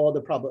assigns all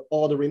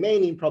the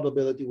remaining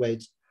probability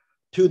weights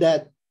to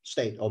that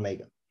state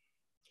omega.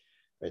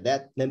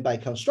 Right, then by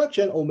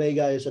construction,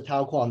 omega is a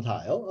tau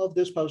quantile of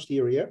this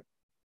posterior.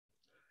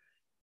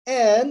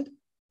 And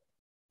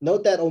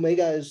note that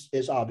omega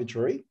is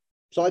arbitrary.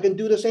 So I can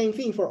do the same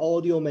thing for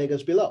all the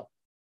omegas below.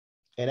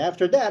 And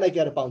after that, I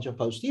get a bunch of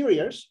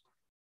posteriors.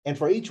 And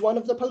for each one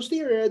of the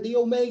posterior, the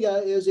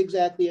omega is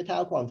exactly a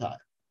tau quantile.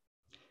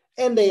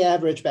 And they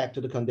average back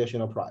to the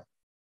conditional prior.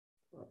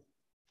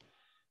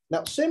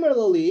 Now,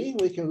 similarly,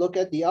 we can look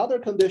at the other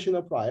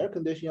conditional prior,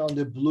 conditional on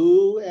the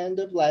blue and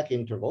the black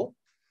interval.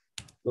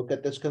 Look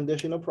at this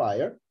conditional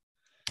prior.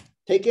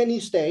 Take any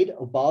state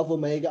above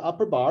omega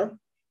upper bar.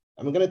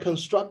 I'm going to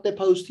construct a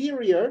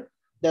posterior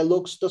that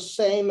looks the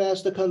same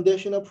as the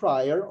conditional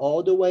prior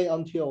all the way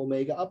until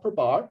omega upper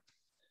bar.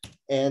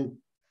 And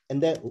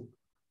then,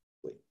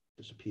 wait,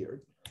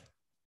 disappeared.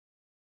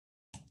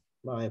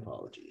 My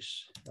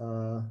apologies.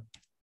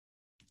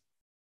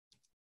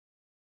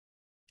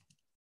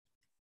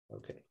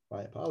 Okay,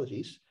 my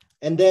apologies.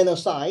 And then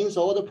assigns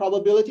all the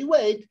probability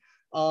weight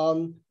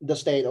on the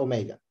state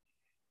omega.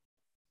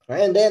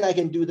 Right? And then I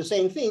can do the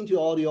same thing to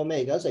all the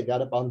omegas. I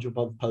got a bunch of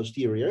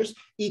posteriors.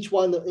 In each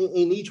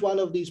one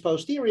of these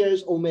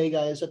posteriors,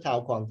 omega is a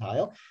tau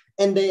quantile,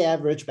 and they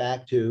average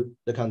back to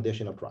the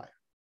conditional prior.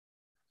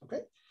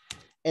 Okay,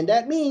 and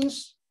that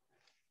means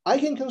I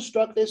can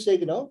construct a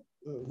signal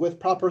with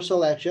proper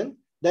selection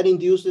that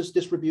induces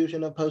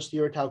distribution of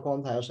posterior tau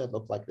quantiles that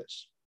look like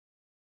this.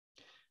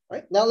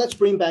 Right, now let's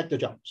bring back the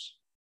jumps.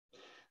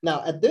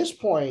 Now at this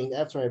point,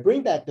 after I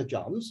bring back the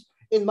jumps,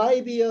 it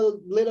might be a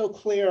little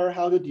clearer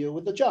how to deal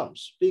with the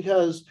jumps,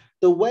 because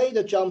the way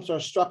the jumps are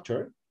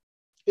structured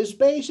is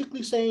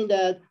basically saying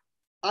that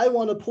I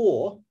want to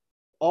pull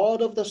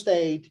all of the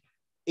state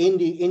in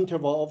the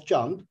interval of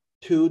jump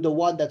to the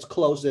one that's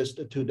closest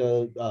to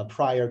the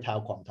prior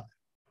tau quantile.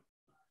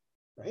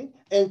 Right?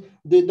 And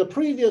the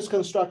previous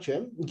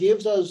construction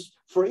gives us,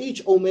 for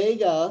each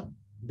omega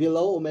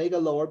below omega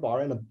lower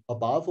bar and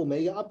above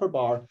omega upper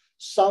bar,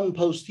 some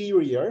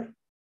posterior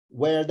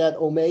where that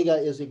omega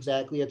is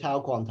exactly a tau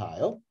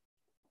quantile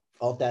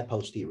of that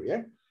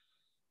posterior.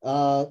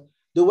 The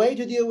way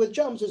to deal with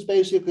jumps is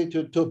basically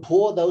to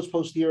pull those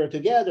posterior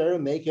together,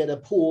 make it a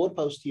pooled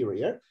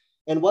posterior.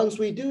 And once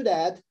we do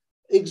that,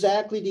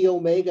 exactly the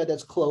omega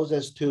that's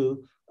closest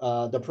to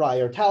the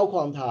prior tau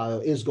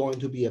quantile is going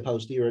to be a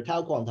posterior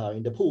tau quantile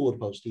in the pooled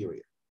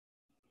posterior.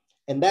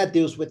 And that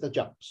deals with the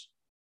jumps.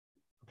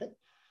 Okay,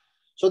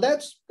 so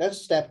that's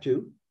step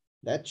 2.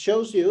 That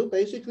shows you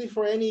basically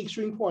for any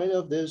extreme point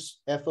of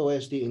this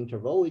FOSD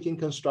interval, we can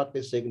construct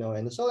a signal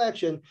and a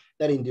selection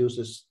that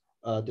induces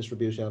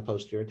distribution of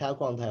posterior tau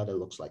quantile that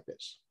looks like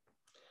this.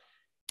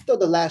 So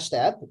the last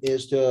step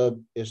is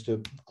to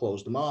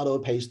close the model,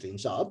 paste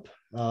things up.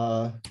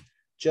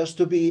 Just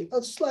to be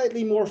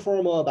slightly more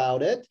formal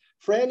about it,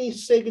 for any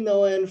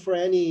signal and for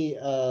any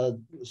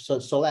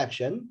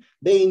selection,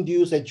 they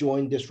induce a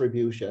joint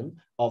distribution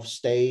of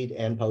state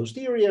and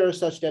posterior,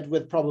 such that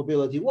with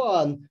probability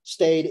 1, the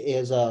state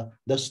is a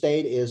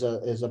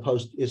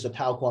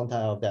tau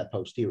quantile of that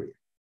posterior.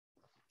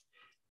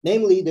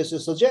 Namely, this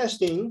is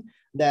suggesting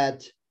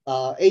that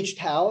h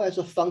tau as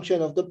a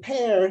function of the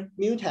pair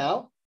mu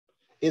tau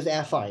is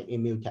affine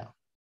in mu tau,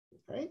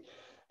 right?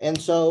 And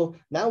so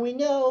now we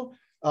know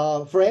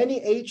for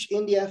any h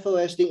in the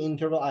FOSD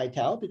interval I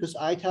tau, because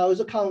I tau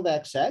is a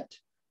convex set,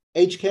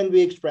 h can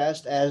be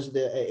expressed as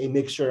a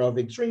mixture of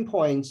extreme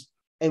points.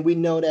 And we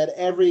know that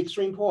every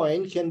extreme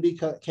point can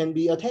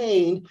be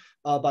attained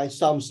by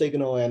some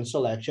signal and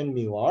selection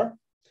mu r.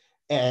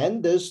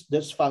 And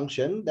this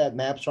function that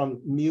maps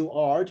from mu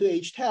r to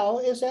h tau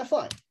is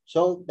affine.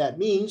 So that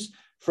means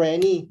for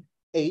any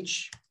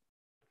h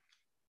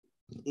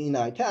in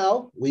I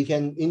tau, we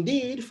can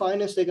indeed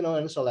find a signal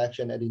and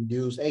selection that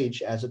induce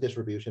h as a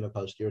distribution of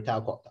posterior tau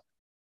quantile.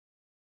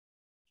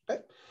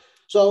 Okay,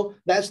 so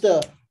that's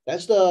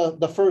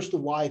the first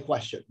why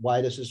question,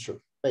 why this is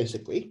true,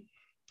 basically.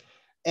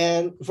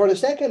 And for the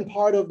second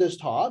part of this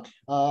talk,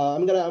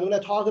 I'm gonna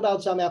talk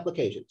about some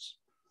applications,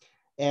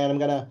 and I'm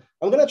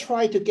gonna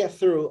try to get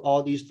through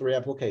all these 3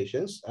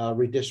 applications: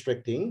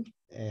 redistricting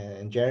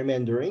and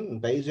gerrymandering,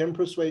 and Bayesian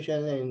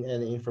persuasion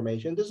and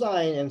information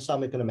design, and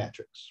some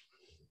econometrics.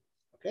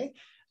 Okay,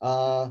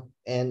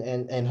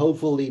 and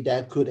hopefully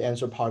that could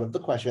answer part of the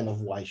question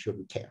of why should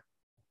we care.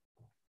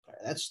 All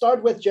right, let's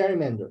start with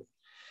gerrymandering.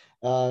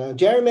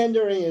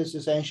 Gerrymandering is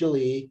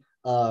essentially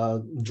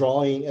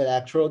drawing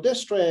electoral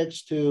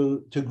districts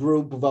to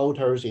group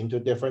voters into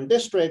different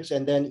districts,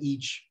 and then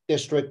each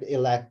district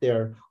elect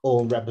their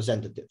own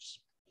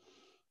representatives.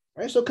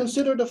 All right, so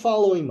consider the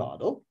following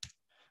model.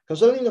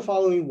 considering the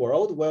following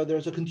world where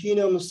there's a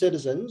continuum of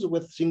citizens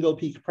with single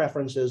peak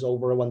preferences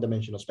over a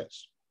one-dimensional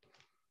space.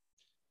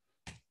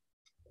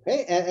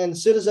 Okay, and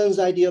citizens'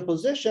 ideal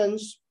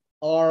positions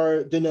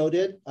are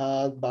denoted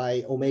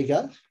by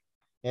omega.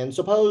 And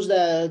suppose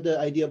that the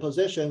ideal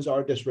positions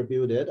are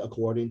distributed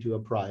according to a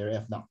prior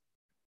F0.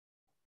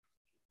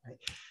 Right.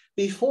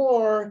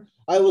 Before,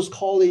 I was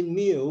calling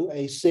mu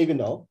a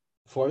signal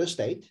for the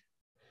state.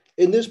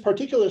 In this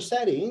particular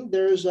setting,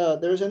 there's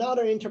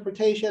another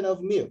interpretation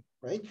of mu,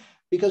 right?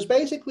 Because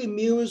basically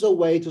mu is a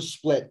way to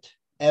split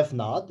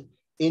F0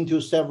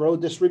 into several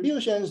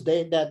distributions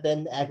that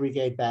then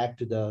aggregate back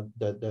to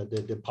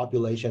the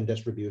population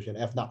distribution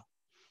F0.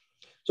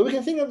 So we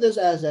can think of this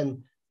as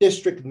an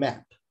district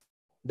map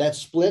that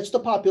splits the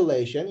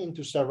population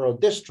into several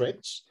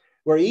districts,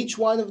 where each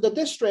one of the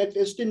districts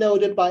is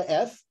denoted by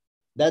F.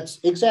 That's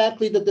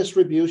exactly the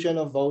distribution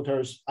of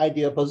voters'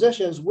 ideal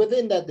positions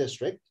within that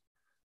district.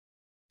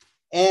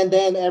 And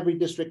then every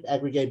district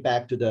aggregate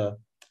back to the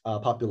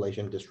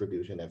population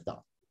distribution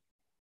F0.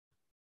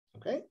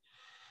 Okay.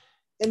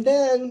 And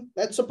then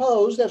let's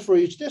suppose that for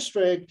each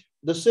district,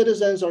 the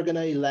citizens are going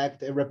to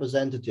elect a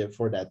representative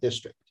for that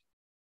district.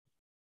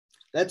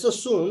 Let's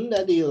assume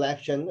that the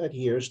election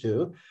adheres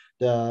to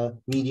the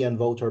median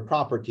voter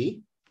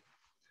property,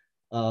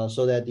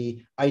 so that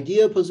the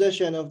ideal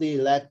position of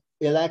the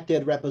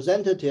elected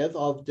representative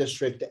of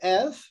district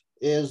F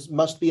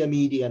must be a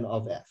median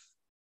of F.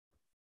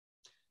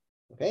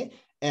 Okay,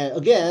 and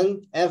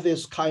again, F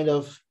is kind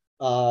of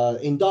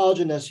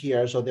endogenous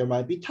here, so there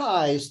might be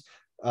ties.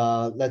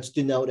 Let's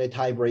denote a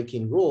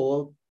tie-breaking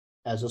rule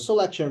as a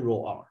selection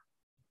rule R.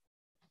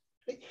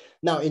 Okay.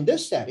 Now, in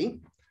this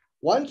setting,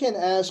 one can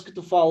ask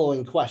the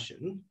following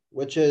question,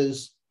 which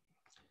is,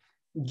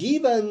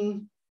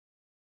 given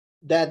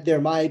that there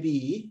might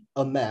be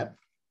a map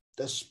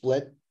that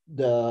split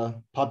the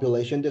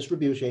population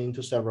distribution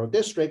into several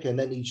districts, and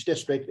then each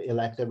district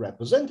elect a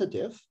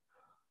representative,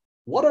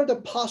 what are the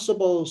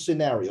possible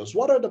scenarios?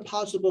 What are the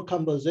possible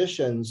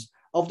compositions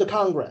of the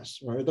Congress,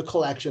 or the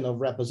collection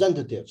of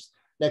representatives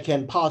that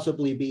can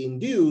possibly be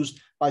induced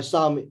by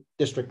some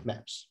district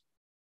maps?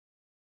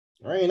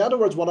 All right. In other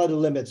words, what are the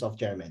limits of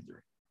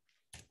gerrymandering?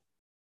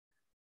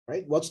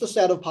 Right? What's the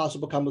set of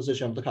possible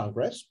composition of the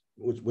Congress,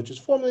 which is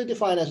formally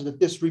defined as the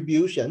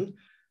distribution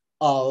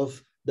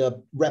of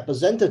the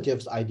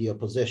representative's ideal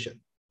position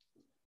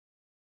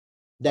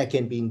that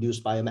can be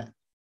induced by a map,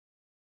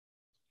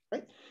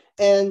 right?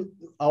 And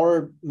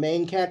our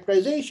main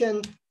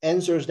characterization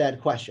answers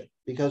that question,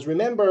 because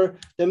remember,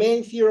 the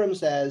main theorem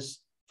says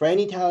for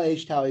any tau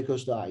h tau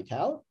equals to I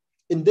tau,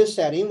 in this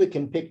setting, we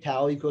can pick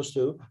tau equals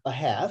to a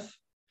half,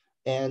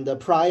 and the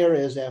prior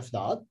is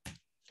F0.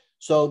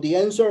 So the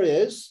answer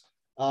is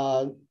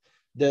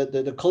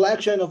the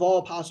collection of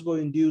all possible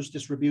induced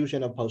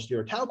distribution of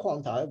posterior tau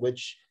quantile,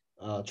 which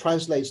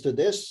translates to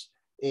this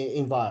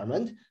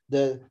environment.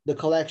 The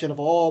collection of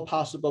all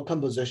possible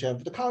composition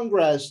of the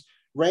Congress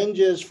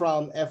ranges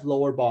from F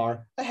lower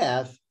bar a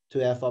half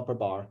to F upper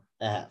bar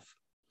a half.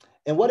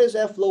 And what is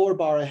F lower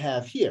bar a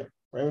half here?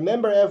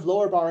 Remember, F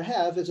lower bar a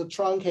half is a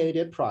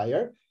truncated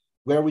prior,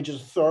 where we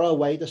just throw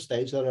away the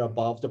states that are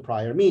above the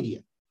prior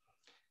median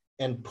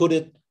and put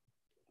it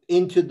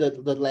into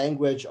the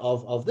language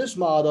of this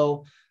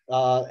model.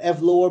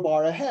 F lower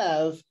bar a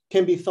half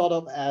can be thought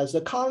of as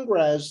a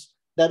Congress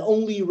that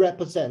only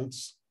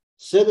represents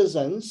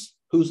citizens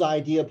whose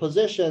ideal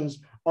positions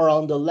are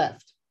on the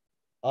left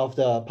of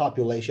the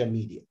population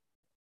median.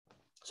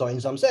 So in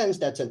some sense,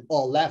 that's an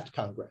all-left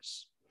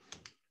Congress.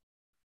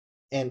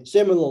 And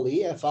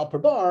similarly, F upper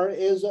bar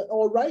is an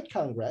all-right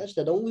Congress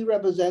that only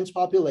represents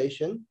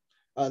population,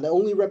 that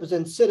only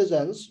represents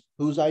citizens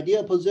whose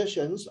ideal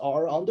positions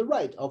are on the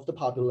right of the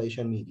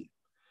population median.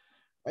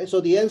 Right?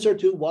 So the answer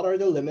to what are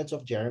the limits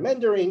of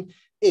gerrymandering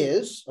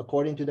is,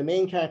 according to the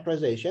main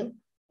characterization,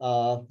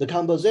 the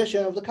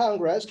composition of the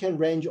Congress can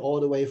range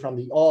all the way from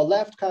the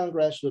all-left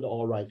Congress to the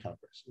all-right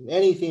Congress.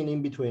 Anything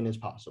in between is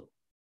possible.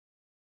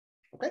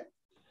 Okay.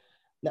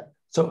 Now,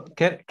 so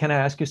can I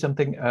ask you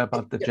something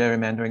about the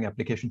gerrymandering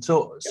application?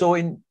 So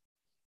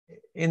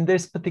in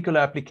this particular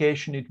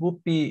application, it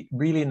would be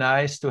really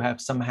nice to have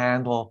some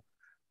handle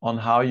on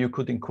how you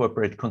could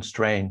incorporate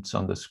constraints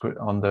on the script,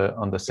 on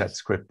the set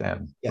script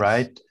M,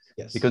 right?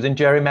 Yes. Because in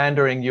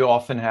gerrymandering, you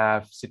often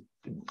have,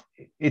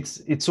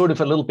 it's sort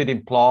of a little bit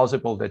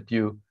implausible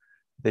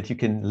that you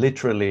can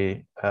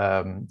literally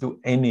do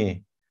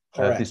any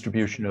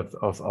distribution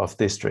of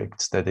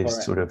districts that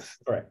is sort of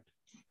correct.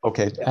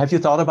 Okay. Have you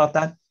thought about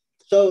that?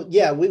 So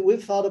yeah,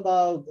 we've thought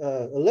about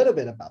a little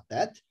bit about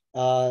that,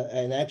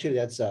 and actually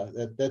that's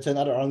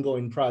another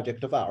ongoing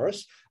project of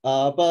ours.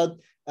 But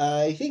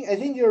I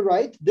think you're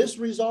right. This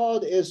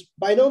result is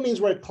by no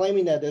means we're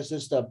claiming that this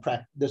is the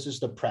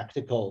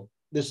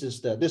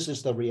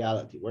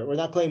reality. We're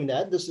not claiming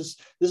that. This is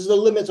the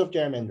limits of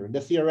gerrymandering,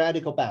 the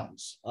theoretical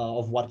bounds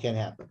of what can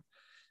happen.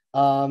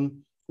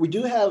 We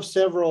do have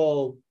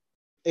several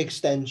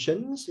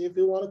extensions, if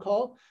you want to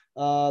call,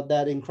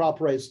 that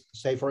incorporates,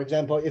 say, for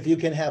example, if you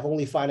can have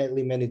only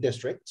finitely many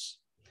districts,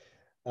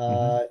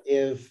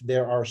 if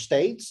there are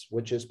states,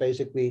 which is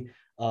basically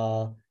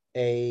a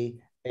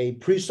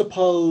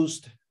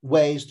presupposed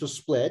ways to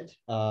split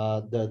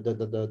the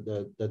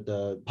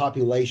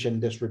population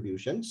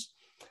distributions.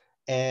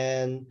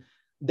 And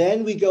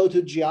then we go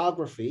to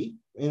geography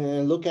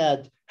and look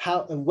at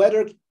how and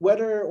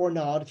whether or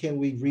not can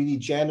we really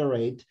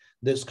generate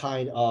this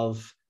kind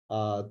of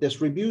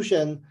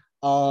distribution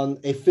on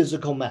a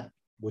physical map,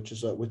 which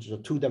is a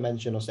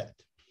two-dimensional set.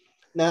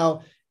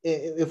 Now,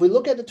 if we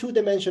look at the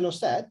two-dimensional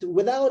set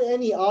without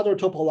any other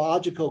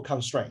topological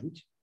constraint,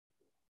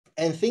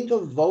 and think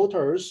of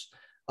voters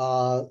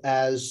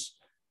as,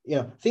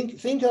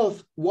 think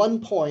of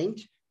one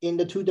point in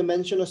the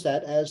two-dimensional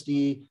set as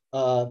the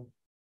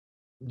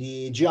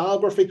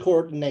geography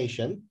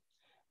coordination,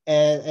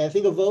 and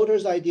think of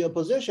voters' ideal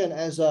position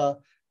as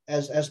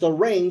the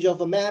range of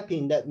a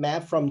mapping that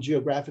map from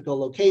geographical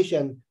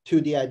location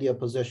to the ideal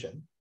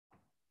position.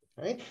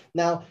 Right?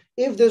 Now,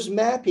 if this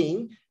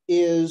mapping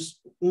is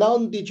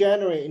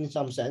non-degenerate in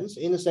some sense,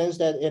 in the sense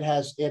that it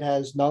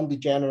has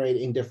non-degenerate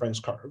indifference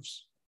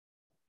curves.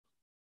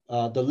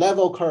 The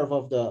level curve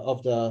of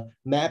the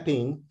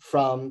mapping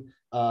from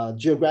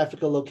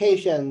geographical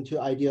location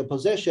to ideal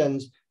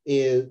positions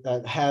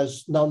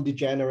has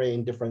non-degenerate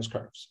indifference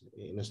curves,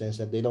 in the sense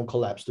that they don't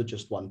collapse to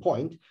just one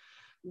point.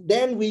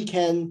 Then we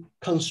can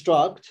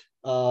construct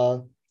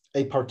a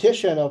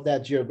partition of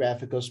that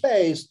geographical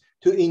space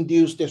to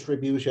induce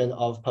distribution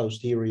of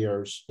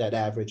posteriors that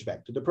average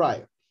back to the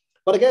prior.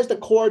 But I guess the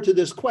core to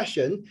this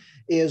question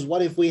is,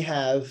 what if we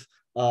have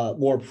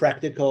more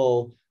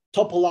practical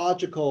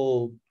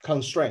topological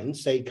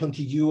constraints, say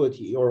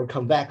contiguity or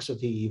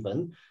convexity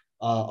even,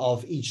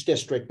 of each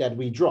district that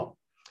we draw?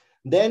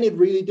 Then it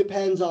really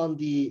depends on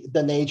the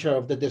nature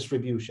of the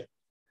distribution.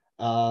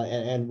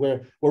 And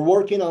we're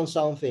working on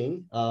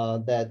something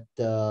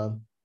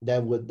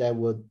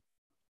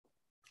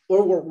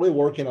we're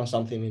working on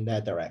something in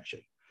that direction.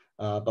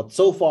 But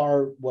so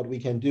far, what we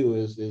can do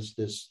is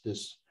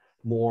this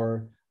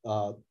more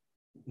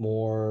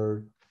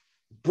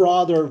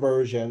broader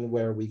version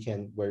where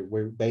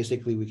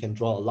basically we can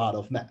draw a lot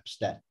of maps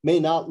that may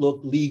not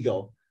look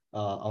legal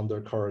under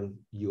current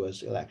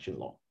US election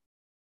law.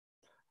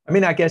 I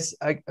mean, I guess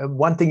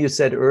one thing you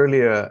said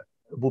earlier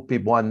would be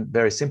one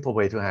very simple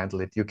way to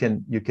handle it. You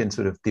can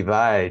sort of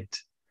divide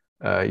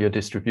your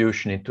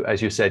distribution into,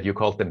 as you said, you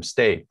called them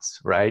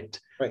states, right?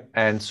 Right.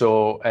 And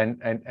so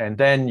and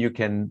then you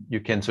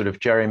can sort of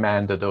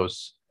gerrymander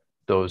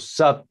those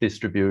sub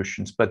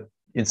distributions, but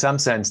in some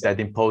sense that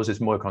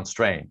imposes more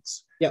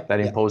constraints. Yeah.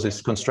 That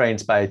imposes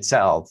constraints by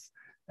itself,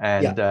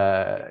 and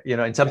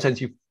in some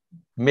sense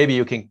maybe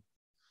you can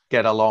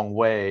get a long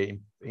way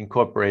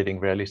incorporating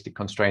realistic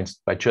constraints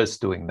by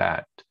just doing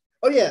that.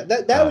 Oh yeah,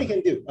 that we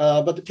can do.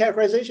 But the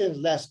characterization is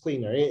less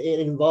cleaner. It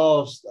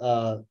involves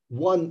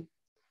one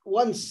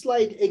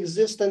slight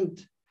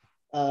existent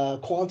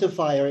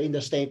quantifier in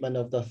the statement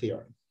of the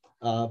theorem.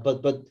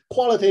 But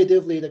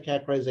qualitatively, the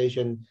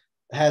characterization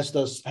has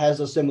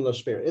a similar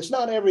spirit. It's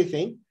not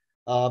everything,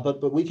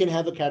 but we can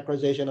have a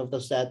characterization of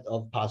the set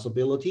of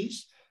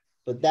possibilities.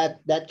 But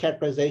that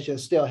characterization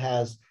still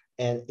has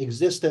an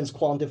existence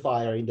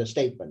quantifier in the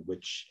statement,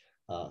 which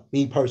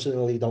me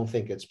personally don't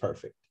think it's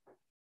perfect.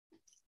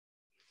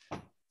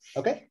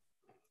 Okay,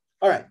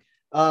 all right.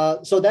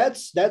 So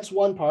that's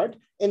one part.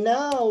 And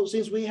now,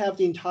 since we have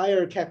the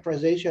entire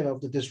characterization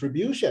of the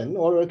distribution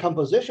or the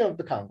composition of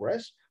the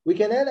Congress, we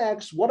can then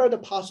ask, what are the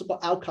possible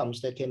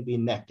outcomes that can be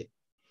enacted?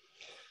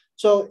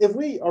 So if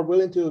we are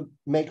willing to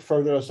make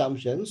further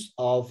assumptions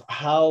of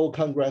how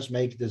Congress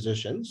make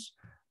decisions,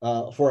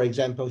 for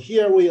example,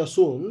 here we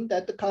assume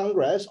that the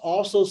Congress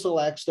also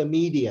selects the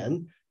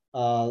median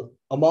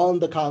among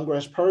the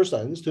Congress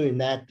persons to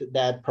enact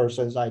that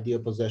person's ideal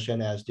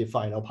position as the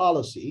final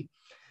policy,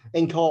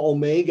 and call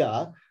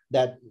omega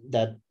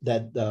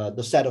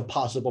the set of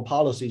possible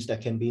policies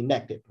that can be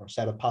enacted, or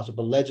set of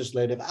possible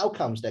legislative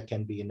outcomes that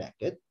can be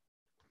enacted.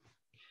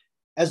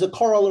 As a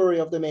corollary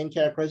of the main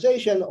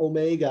characterization,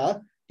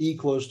 omega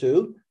equals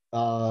to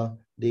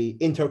the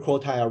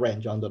interquartile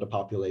range under the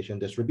population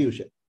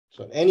distribution.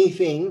 So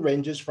anything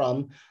ranges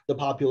from the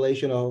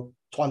population of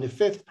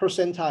 25th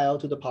percentile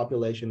to the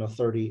population of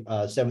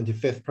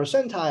 75th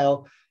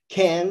percentile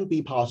can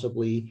be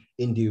possibly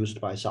induced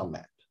by some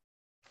map.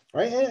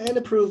 Right? And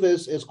the proof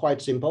is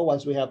quite simple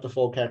once we have the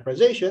full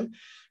characterization.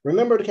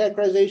 Remember, the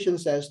characterization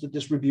says the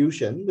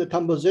distribution, the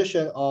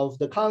composition of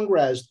the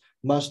Congress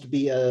must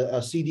be a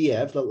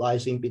CDF that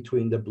lies in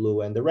between the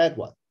blue and the red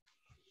one.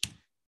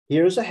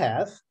 Here's a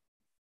half.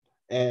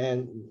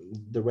 And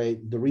the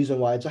reason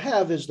why it's a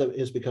half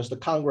is because the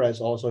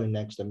Congress also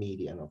enacts the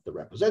median of the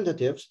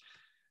representatives.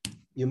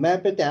 You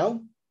map it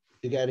down,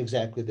 you get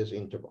exactly this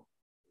interval.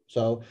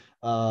 So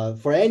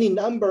for any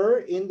number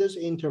in this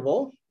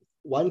interval,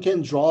 one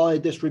can draw a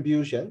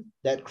distribution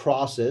that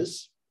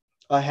crosses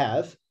a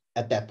half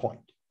at that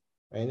point,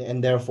 right?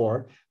 And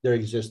therefore, there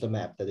exists a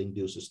map that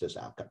induces this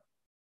outcome.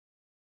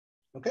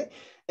 Okay,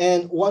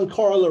 and one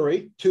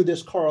corollary to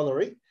this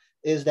corollary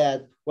is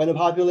that when the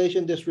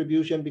population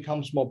distribution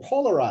becomes more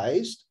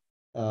polarized,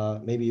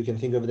 maybe you can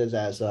think of this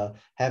as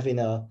having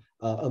a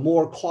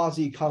more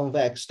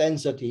quasi-convex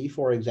density,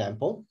 for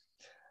example,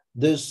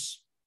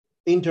 this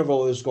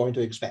interval is going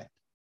to expand.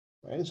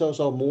 Right?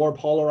 So more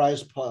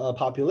polarized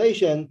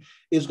population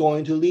is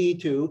going to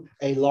lead to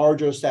a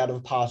larger set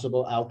of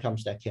possible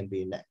outcomes that can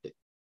be enacted.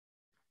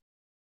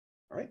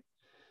 All right?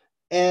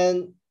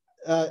 And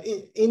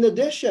in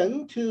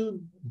addition to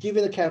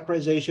giving a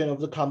characterization of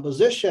the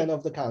composition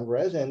of the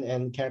Congress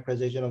and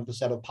characterization of the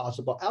set of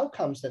possible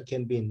outcomes that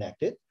can be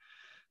enacted,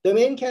 the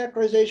main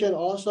characterization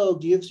also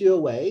gives you a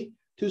way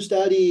to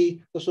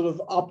study the sort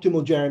of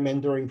optimal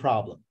gerrymandering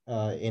problem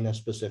in a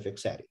specific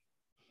setting.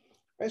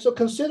 Right, so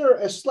consider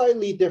a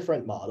slightly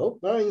different model.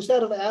 Right?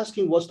 Instead of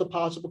asking what's the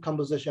possible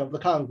composition of the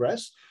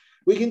Congress,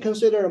 we can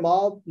consider a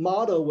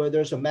model where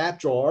there's a map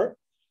drawer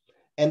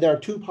and there are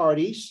two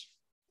parties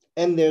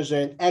and there's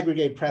an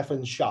aggregate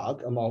preference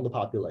shock among the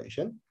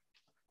population.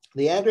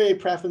 The aggregate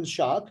preference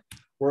shock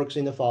works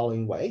in the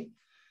following way.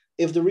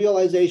 If the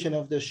realization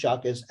of this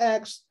shock is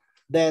X,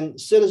 then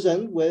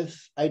citizen with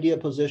ideal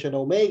position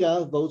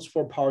omega votes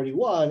for party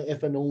one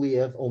if and only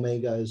if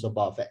omega is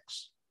above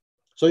X.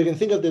 So you can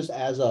think of this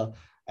as a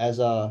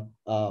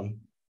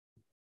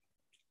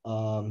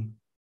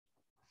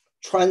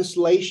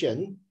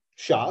translation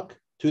shock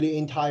to the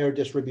entire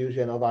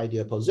distribution of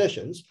ideal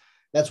positions.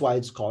 That's why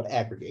it's called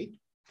aggregate.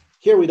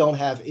 Here we don't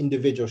have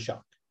individual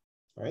shock,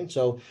 right?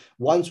 So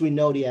once we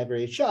know the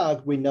aggregate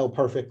shock, we know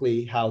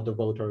perfectly how the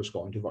voter is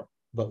going to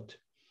vote,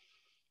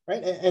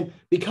 right? And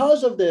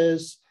because of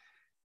this,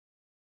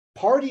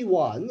 party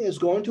one is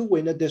going to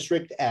win a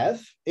district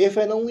F if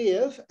and only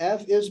if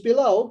F is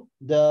below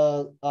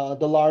the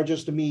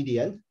largest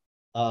median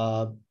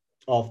of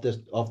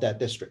that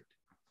district.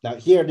 Now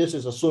here, this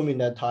is assuming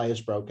that tie is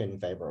broken in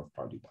favor of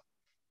party one.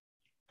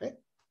 Okay.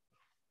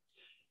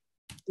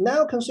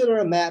 Now consider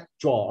a map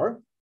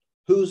drawer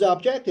whose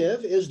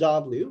objective is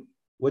W,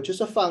 which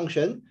is a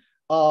function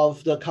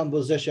of the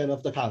composition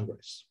of the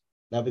Congress.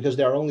 Now, because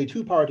there are only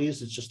two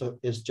parties, it's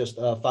just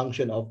a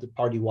function of the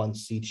party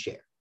one's seat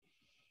share.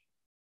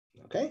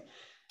 Okay,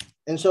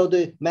 and so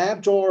the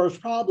map drawer's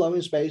problem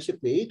is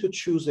basically to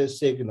choose a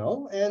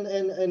signal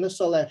and a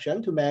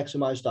selection to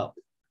maximize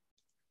W,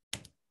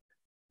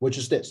 which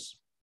is this,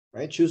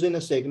 right? Choosing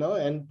a signal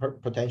and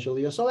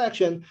potentially a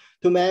selection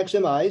to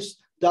maximize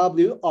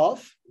W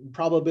of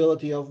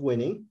probability of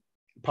winning,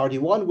 party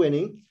one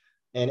winning,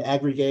 and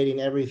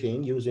aggregating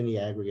everything using the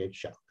aggregate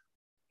shock.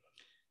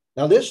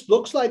 Now, this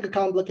looks like a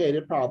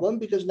complicated problem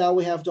because now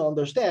we have to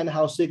understand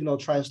how signal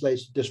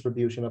translates to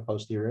distribution of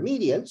posterior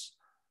medians.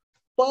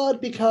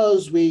 But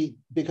because we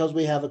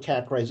have a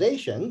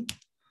characterization,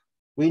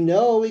 we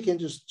know we can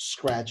just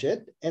scratch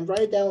it and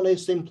write down a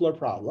simpler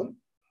problem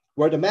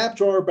where the map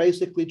drawer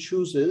basically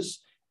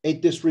chooses a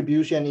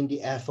distribution in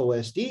the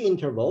FOSD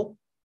interval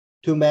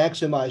to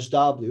maximize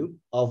W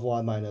of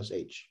 1 minus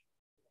H.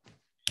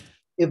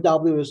 If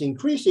W is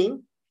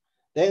increasing,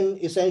 then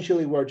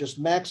essentially we're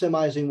just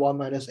maximizing 1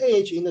 minus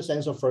H in the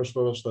sense of first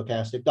order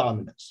stochastic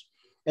dominance.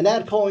 And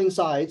that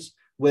coincides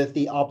with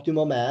the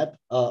optimal map,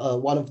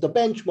 one of the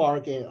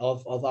benchmark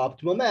of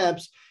optimal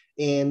maps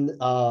in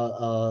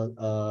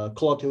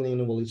Kolotylin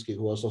and Walitsky,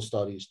 who also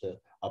studies the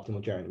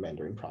optimal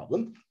gerrymandering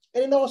problem.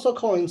 And it also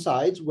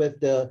coincides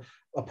with the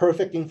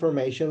perfect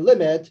information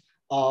limit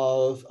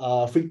of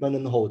Friedman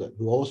and Holden,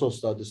 who also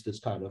studies this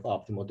kind of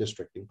optimal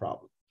districting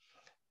problem.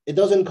 It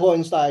doesn't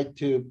coincide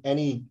to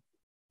any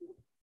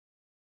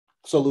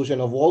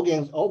solution of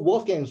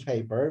Wolfgang's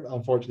paper,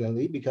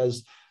 unfortunately,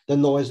 because the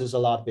noise is a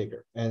lot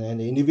bigger, and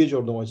the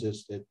individual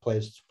noises, it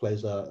plays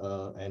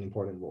an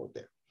important role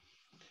there.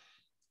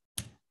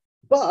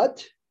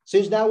 But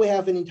since now we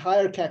have an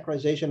entire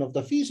characterization of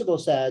the feasible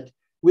set,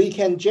 we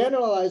can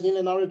generalize in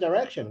another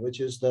direction, which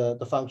is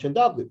the function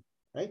W,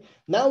 right?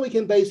 Now we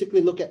can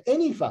basically look at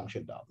any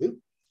function W,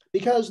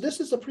 because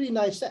this is a pretty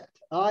nice set.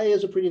 I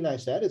is a pretty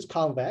nice set. It's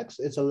convex,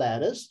 it's a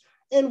lattice,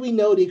 and we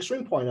know the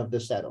extreme point of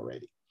this set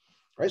already.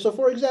 Right? So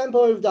for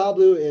example, if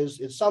W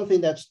is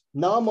something that's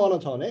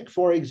non-monotonic,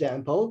 for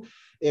example,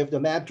 if the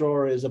map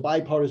drawer is a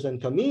bipartisan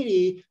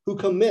committee who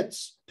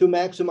commits to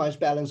maximize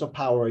balance of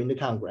power in the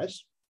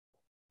Congress,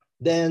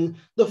 then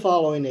the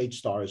following H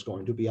star is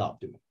going to be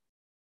optimal.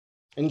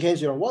 In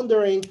case you're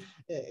wondering,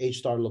 H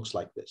star looks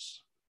like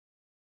this.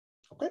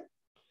 Okay.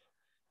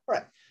 All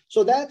right.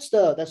 So that's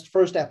the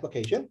first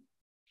application.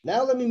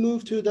 Now let me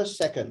move to the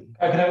second.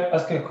 Can I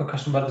ask you a quick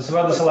question about this,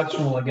 about the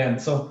selection rule again?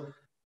 So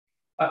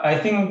I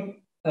think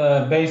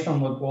based on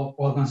what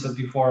Wolfgang said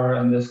before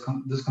and this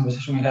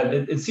conversation we had,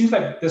 it seems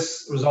like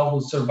this result will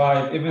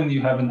survive even if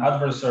you have an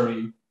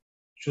adversary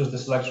choose the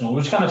selection rule,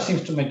 which kind of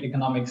seems to make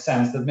economic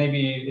sense, that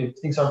maybe if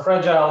things are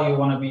fragile, you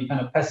want to be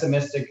kind of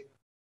pessimistic.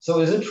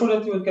 So is it true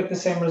that you would get the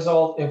same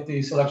result if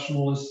the selection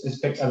rule is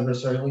picked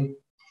adversarially?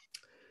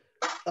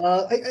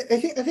 I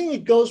think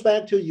it goes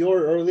back to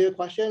your earlier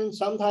question.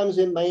 Sometimes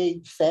it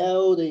may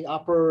fail the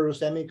upper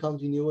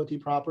semi-continuity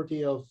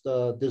property of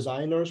the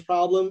designer's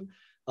problem.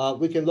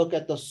 We can look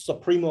at the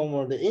supremum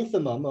or the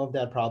infimum of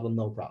that problem,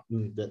 no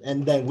problem,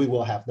 and then we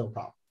will have no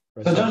problem.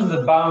 So in terms of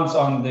the bounds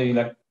on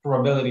the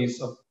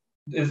probabilities of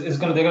they're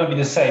going to be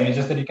the same. It's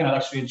just that you cannot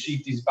actually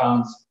achieve these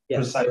bounds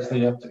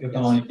precisely. You can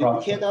only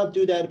profit. You cannot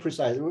do that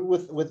precisely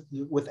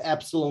with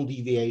epsilon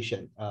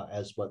deviation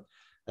as what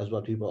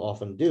people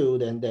often do.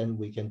 Then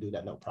we can do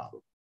that, no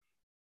problem.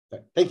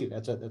 Okay, thank you.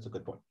 That's a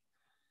good point.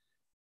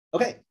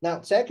 Okay,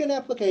 now second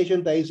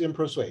application, Bayesian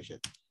persuasion,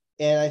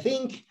 and I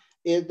think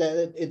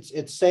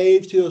it's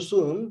safe to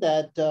assume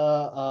that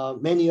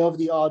many of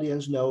the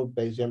audience know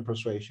Bayesian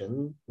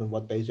persuasion and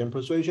what Bayesian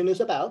persuasion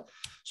is about.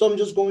 So I'm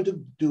just going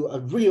to do a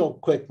real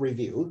quick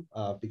review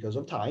because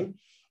of time.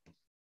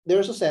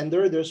 There's a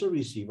sender, there's a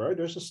receiver,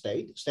 there's a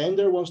state.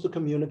 Sender wants to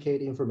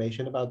communicate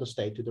information about the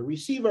state to the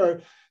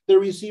receiver. The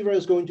receiver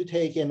is going to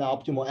take an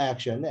optimal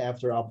action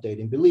after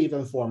updating belief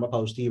and form a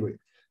posterior.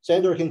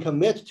 Sender can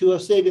commit to a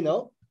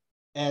signal,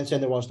 and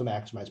sender wants to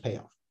maximize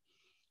payoff.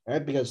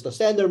 Right? Because the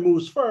sender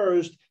moves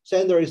first,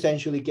 sender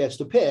essentially gets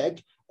to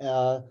pick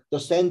the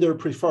sender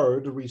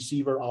preferred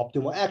receiver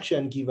optimal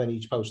action given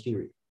each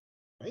posterior.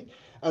 Right?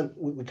 And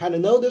we kind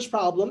of know this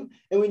problem,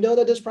 and we know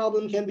that this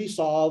problem can be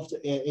solved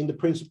in the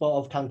principle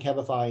of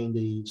concavifying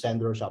the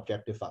sender's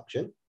objective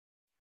function.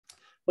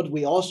 But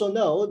we also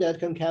know that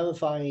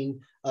concavifying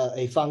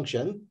a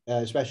function,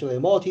 especially a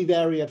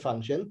multivariate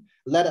function,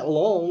 let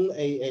alone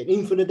an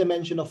infinite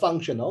dimensional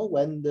functional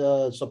when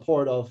the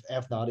support of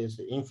F naught is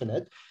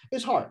infinite,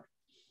 is hard,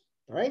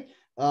 right?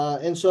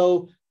 And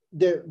so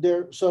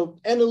so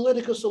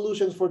analytical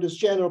solutions for this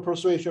general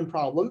persuasion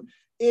problem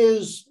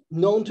is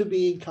known to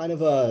be kind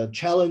of a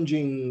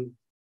challenging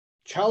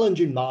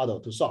model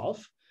to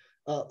solve.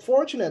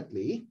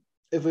 Fortunately,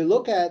 if we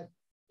look at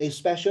a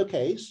special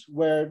case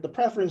where the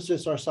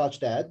preferences are such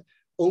that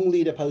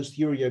only the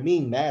posterior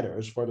mean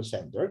matters for the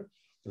sender.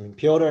 I mean,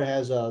 Piotr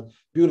has a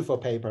beautiful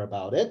paper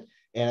about it.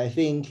 And I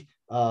think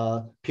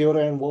Piotr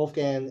and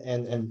Wolfgang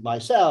and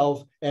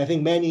myself, and I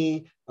think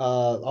many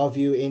of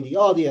you in the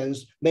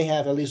audience may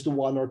have at least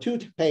one or two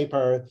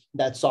paper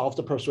that solve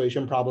the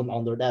persuasion problem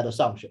under that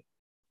assumption.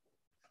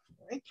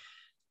 Right?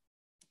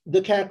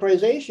 The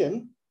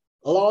characterization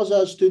allows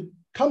us to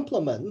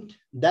complement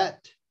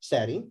that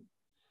setting,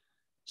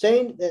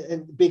 saying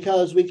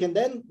because we can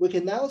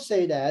now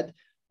say that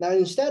now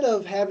instead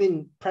of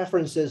having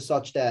preferences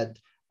such that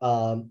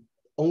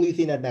only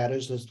thing that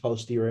matters is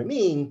posterior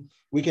mean,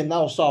 we can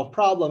now solve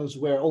problems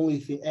where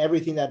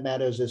everything that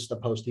matters is the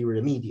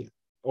posterior median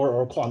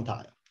or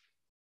quantile.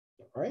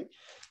 All right.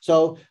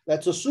 So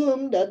let's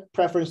assume that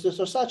preferences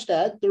are such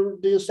that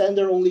the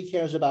sender only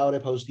cares about a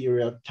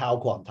posterior tau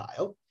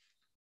quantile.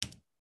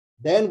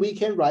 Then we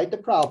can write the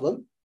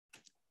problem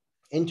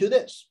into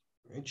this,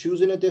 right?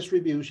 Choosing a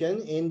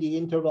distribution in the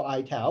interval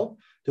I tau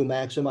to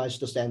maximize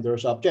the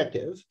sender's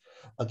objective.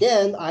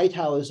 Again, I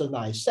tau is a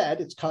nice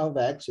set. It's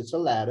convex, it's a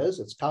lattice,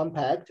 it's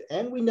compact,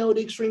 and we know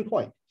the extreme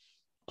point.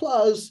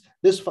 Plus,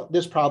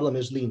 this problem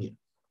is linear.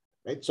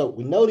 Right? So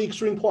we know the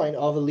extreme point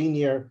of a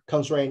linear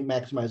constraint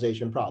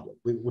maximization problem.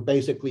 We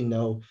basically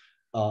know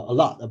a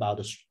lot about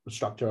the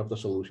structure of the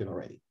solution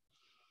already.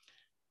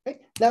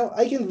 Okay. Now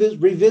I can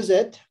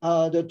revisit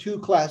the two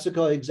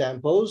classical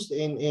examples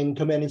in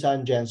Kamienica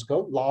and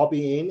Jansko,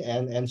 lobbying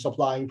and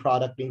supplying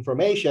product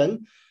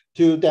information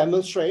to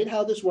demonstrate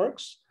how this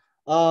works.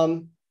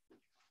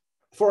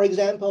 For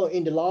example,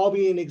 in the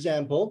lobbying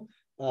example,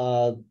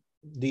 in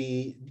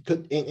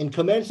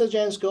Kamienica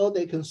Jansko,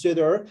 they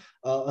consider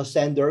a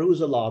sender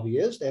who's a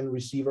lobbyist and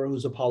receiver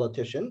who's a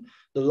politician.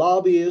 The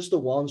lobbyist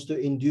wants to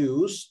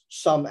induce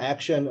some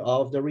action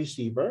of the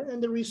receiver,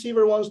 and the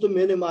receiver wants to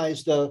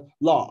minimize the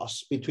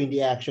loss between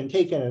the action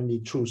taken and the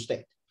true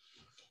state.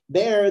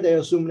 There, they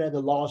assume that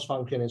the loss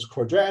function is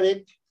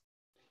quadratic.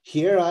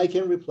 Here, I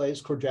can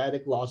replace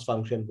quadratic loss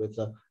function with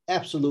the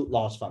absolute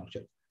loss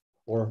function,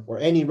 or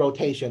any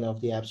rotation of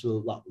the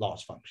absolute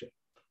loss function.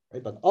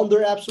 Right? But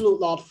under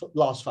absolute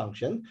loss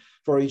function,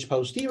 for each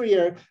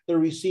posterior, the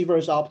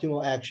receiver's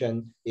optimal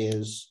action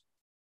is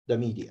the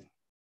median.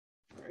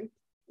 Right?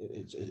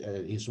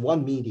 It's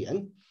one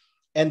median.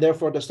 And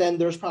therefore, the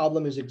sender's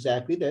problem is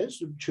exactly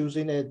this,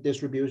 choosing a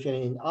distribution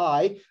in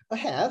I, a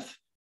half,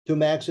 to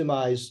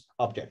maximize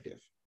objective.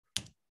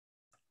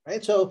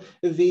 Right? So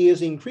if V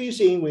is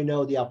increasing, we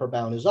know the upper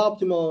bound is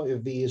optimal.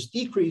 If V is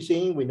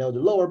decreasing, we know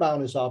the lower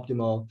bound is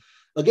optimal.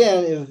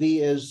 Again, if V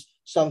is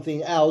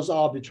something else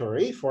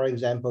arbitrary, for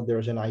example,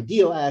 there's an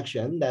ideal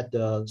action that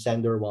the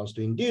sender wants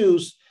to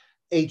induce,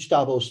 H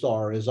double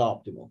star is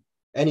optimal.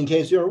 And in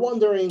case you're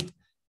wondering,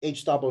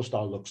 H double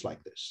star looks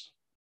like this,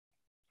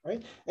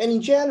 right? And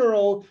in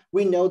general,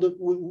 we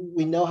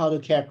know how to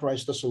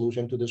characterize the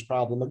solution to this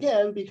problem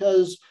again,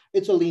 because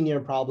it's a linear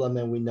problem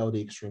and we know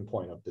the extreme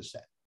point of this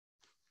set.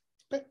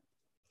 Okay.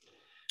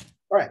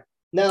 All right.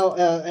 Now,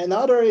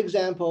 another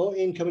example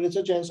in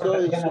Kamienica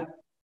Jansko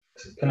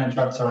is... Can I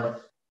interrupt, sorry?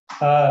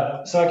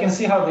 So I can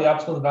see how the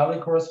absolute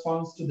value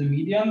corresponds to the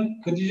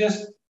median. Could you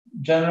just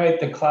generate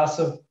the class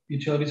of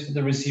utilities for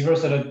the receiver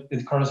so that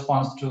it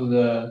corresponds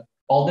to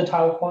all the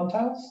tau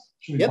quantiles?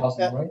 Should be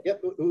possible, right?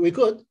 Yep, we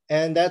could.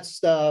 And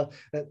that's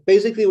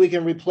basically we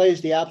can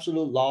replace the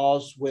absolute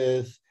loss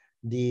with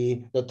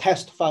the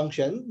test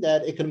function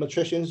that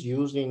econometricians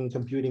use in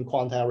computing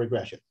quantile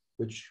regression,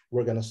 which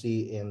we're going to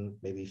see in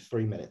maybe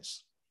 3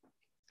 minutes.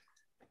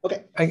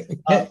 Okay.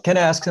 Can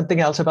I ask something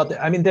else about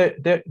that? I mean,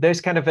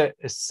 there's kind of a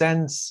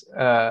sense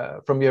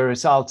from your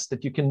results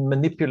that you can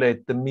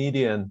manipulate the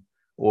median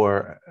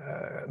or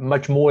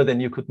much more than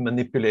you could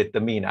manipulate the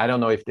mean. I don't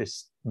know if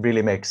this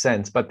really makes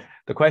sense, but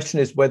the question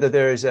is whether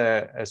there is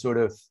a sort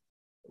of,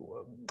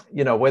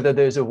 whether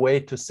there's a way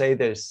to say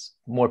this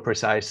more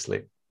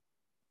precisely.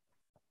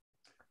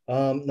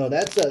 No,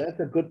 that's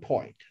a good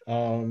point.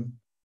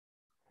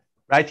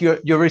 Right,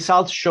 your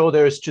results show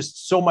there's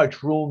just so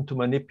much room to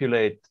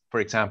manipulate, for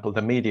example,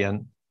 the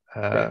median.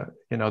 Right.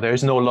 There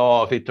is no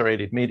law of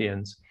iterated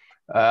medians,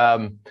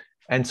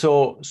 and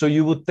so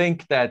you would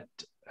think that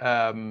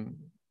optimal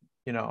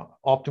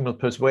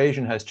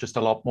persuasion has just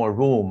a lot more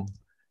room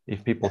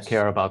if people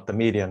care about the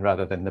median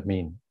rather than the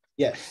mean.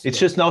 Yes, it's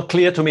just not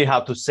clear to me how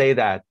to say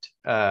that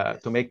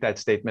to make that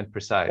statement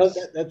precise. Well,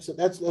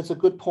 that's a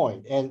good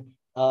point, and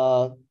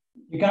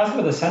you can ask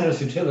for the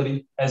sender's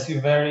utility as you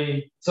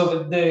vary.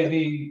 So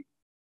the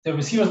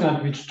receiver is going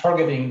to be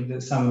targeting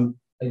some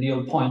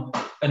ideal point,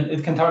 and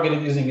it can target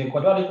it using a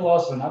quadratic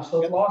loss or an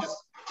absolute loss.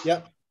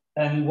 Yep.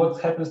 And what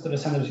happens to the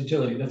sender's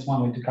utility? That's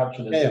one way to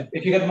capture this. Yeah.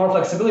 If you get more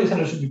flexibility, the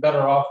sender should be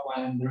better off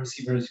when the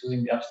receiver is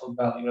using the absolute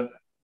value.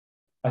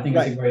 I think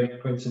it's a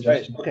great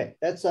suggestion. Right. Okay,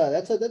 that's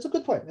a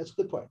good point. That's a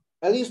good point.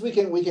 At least we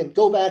can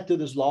go back to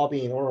this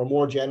lobbying or a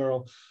more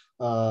general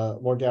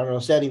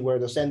setting where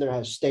the sender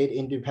has state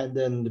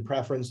independent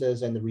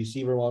preferences and the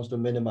receiver wants to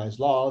minimize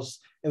loss,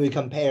 and we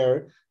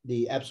compare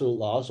the absolute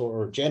loss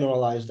or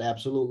generalized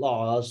absolute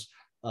loss,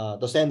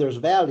 the sender's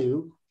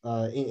value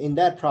in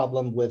that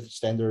problem with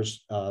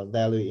sender's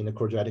value in the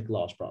quadratic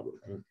loss problem.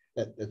 And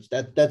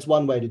that's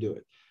one way to do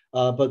it.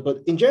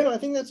 But in general, I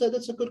think that's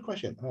a good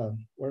question.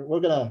 We're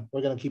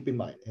gonna keep in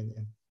mind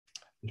and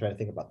try to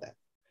think about that.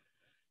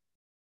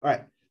 All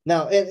right.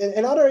 Now,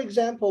 another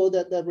example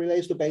that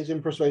relates to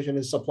Bayesian persuasion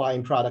is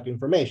supplying product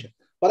information.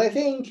 But I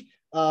think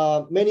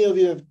many of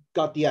you have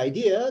got the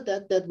idea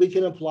that we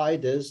can apply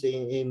this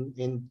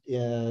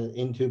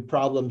into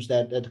problems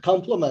that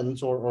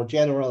complements or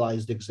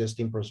generalized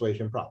existing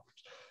persuasion problems.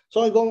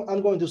 So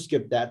I'm going to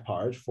skip that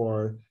part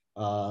for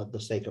the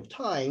sake of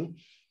time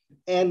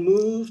and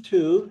move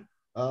to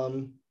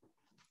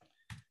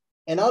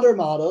another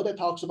model that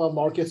talks about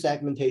market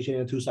segmentation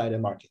in a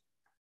two-sided market.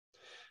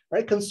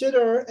 Right?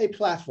 Consider a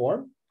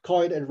platform,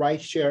 call it a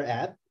rideshare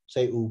app,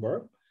 say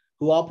Uber,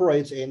 who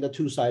operates in the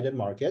two-sided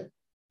market.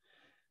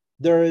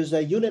 There is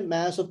a unit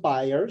mass of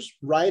buyers,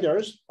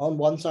 riders on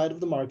one side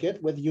of the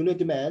market with unit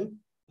demand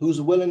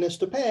whose willingness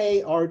to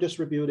pay are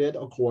distributed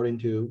according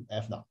to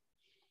F0.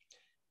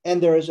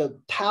 And there is a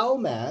tau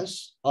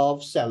mass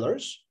of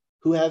sellers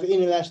who have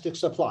inelastic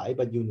supply,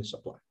 but unit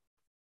supply.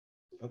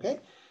 Okay?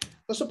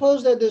 Now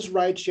suppose that this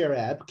rideshare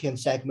app can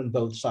segment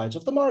both sides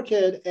of the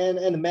market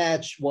and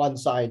match one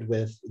side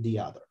with the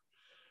other,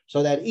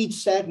 so that each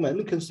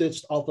segment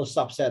consists of a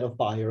subset of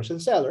buyers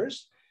and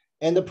sellers,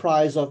 and the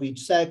price of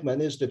each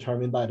segment is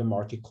determined by the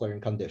market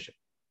clearing condition.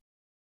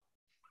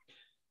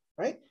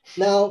 Right?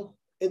 Now,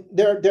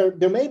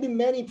 there may be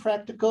many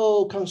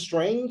practical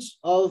constraints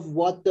of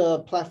what the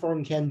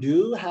platform can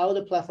do, how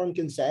the platform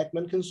can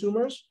segment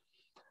consumers.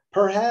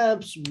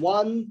 Perhaps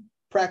one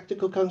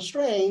practical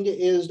constraint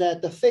is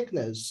that the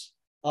thickness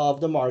of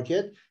the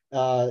market,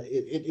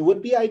 it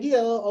would be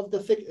ideal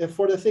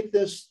for the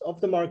thickness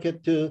of the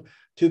market to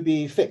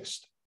be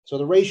fixed. So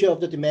the ratio of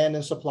the demand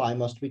and supply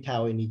must be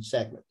tau in each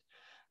segment.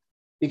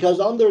 Because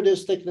under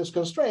this thickness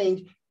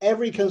constraint,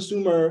 every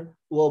consumer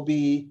will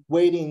be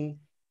waiting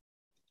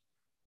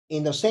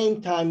in the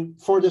same time,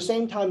 for the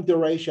same time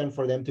duration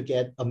for them to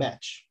get a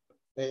match.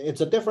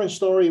 It's a different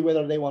story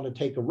whether they want to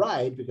take a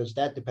ride, because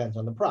that depends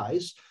on the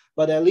price,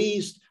 but at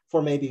least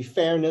for maybe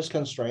fairness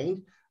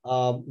constraint,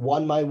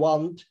 one might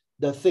want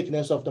the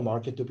thickness of the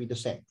market to be the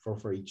same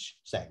for each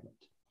segment.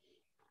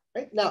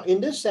 Right? Now,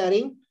 in this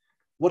setting,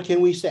 what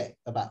can we say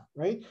about,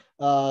 right?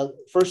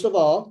 First of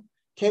all,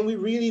 can we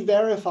really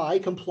verify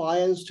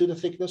compliance to the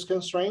thickness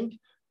constraint?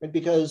 Right?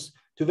 Because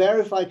to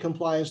verify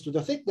compliance to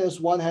the thickness,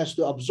 one has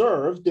to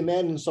observe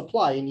demand and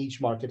supply in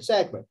each market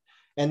segment.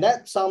 And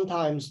that's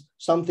sometimes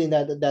something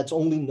that's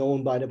only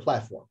known by the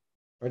platform.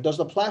 Or does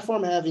the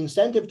platform have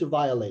incentive to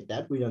violate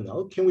that? We don't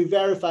know. Can we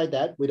verify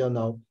that? We don't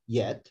know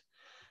yet.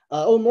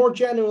 Or more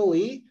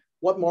generally,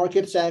 what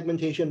market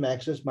segmentation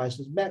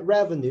maximizes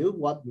revenue?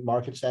 What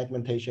market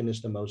segmentation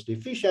is the most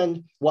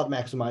efficient? What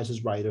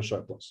maximizes rider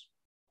surplus?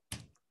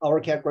 Our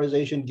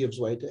categorization gives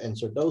way to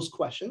answer those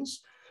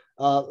questions.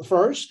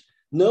 First,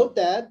 note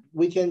that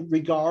we can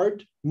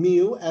regard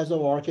mu as a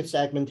market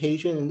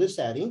segmentation in this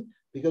setting,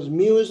 because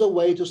mu is a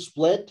way to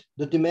split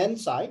the demand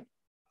side.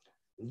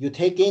 You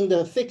take in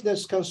the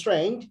thickness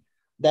constraint,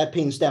 that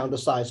pins down the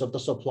size of the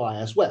supply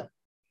as well.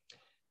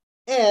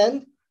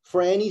 And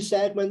for any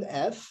segment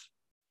F,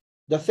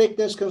 the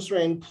thickness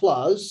constraint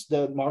plus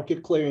the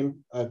market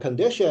clearing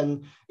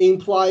condition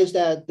implies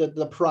that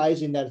the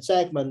price in that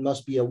segment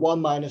must be a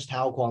 1 minus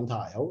tau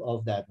quantile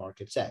of that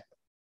market segment.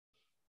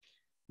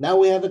 Now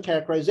we have a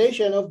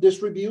characterization of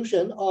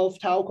distribution of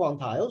tau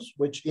quantiles,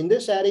 which in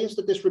this setting is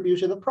the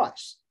distribution of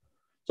price.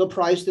 So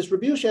price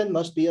distribution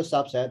must be a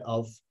subset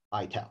of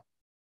I tau.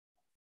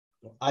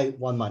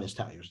 I1 minus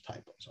tau, here's a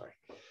typo, sorry.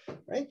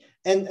 Right?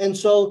 And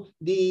so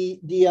the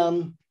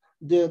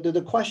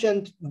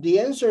question, the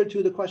answer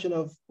to the question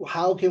of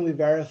how can we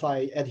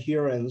verify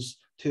adherence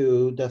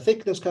to the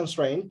thickness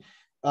constraint,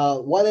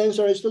 one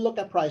answer is to look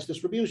at price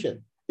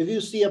distribution. If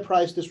you see a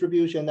price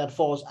distribution that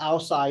falls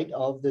outside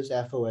of this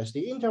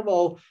FOSD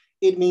interval,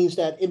 it means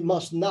that it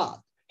must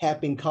not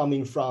have been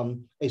coming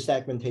from a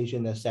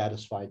segmentation that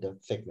satisfied the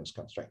thickness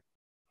constraint.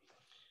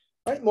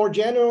 Right? More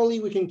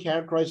generally, we can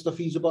characterize the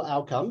feasible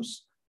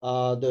outcomes,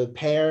 the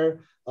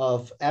pair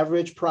of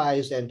average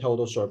price and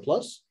total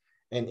surplus.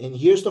 And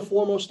here's the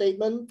formal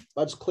statement,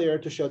 but it's clear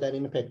to show that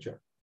in the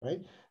picture,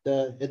 right?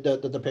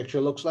 The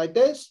picture looks like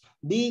this.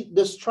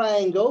 This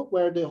triangle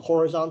where the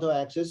horizontal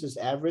axis is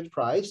average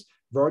price,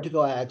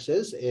 vertical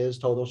axis is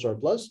total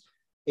surplus,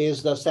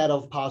 is the set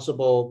of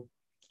possible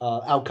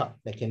outcome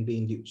that can be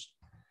induced,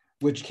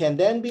 which can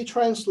then be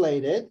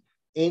translated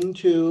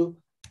into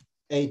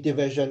a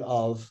division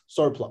of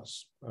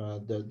surplus.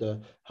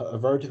 The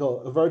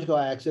vertical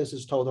axis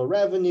is total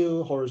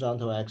revenue,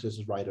 horizontal axis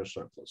is writer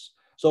surplus.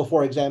 So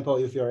for example,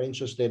 if you're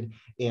interested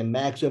in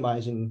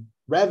maximizing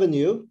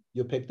revenue,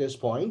 you pick this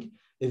point.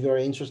 If you're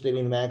interested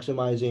in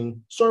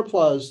maximizing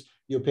surplus,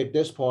 you pick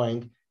this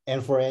point.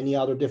 And for any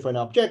other different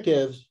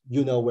objectives,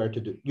 you know where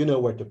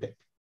to pick.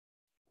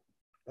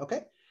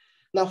 Okay.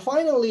 Now,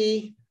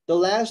 finally, the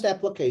last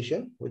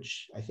application,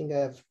 which I think I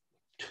have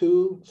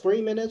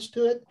 2-3 minutes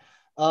to it,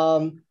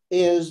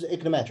 is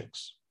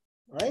econometrics.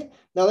 Right.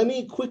 Now, let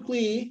me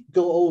quickly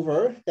go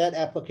over that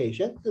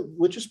application,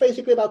 which is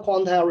basically about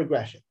quantile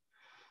regression.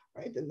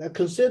 Right. And now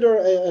consider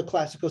a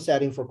classical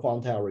setting for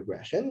quantile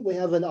regression. We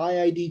have an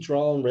IID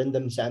drawn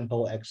random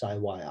sample xi,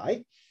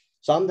 yi.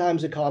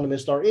 Sometimes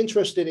economists are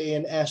interested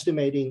in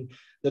estimating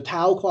the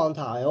tau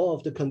quantile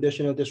of the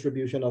conditional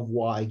distribution of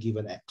y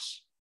given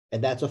x.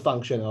 And that's a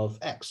function of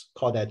x,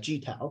 call that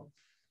g tau.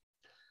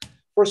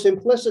 For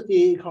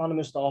simplicity,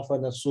 economists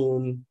often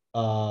assume,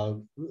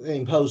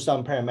 impose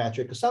some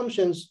parametric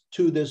assumptions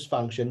to this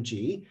function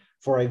g,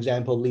 for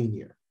example,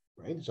 linear,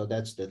 right? So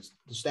that's the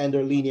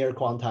standard linear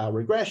quantile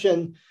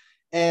regression,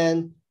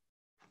 and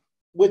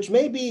which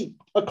may be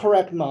a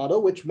correct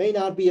model, which may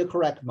not be a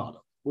correct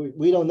model.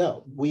 We don't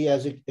know. We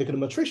as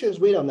econometricians,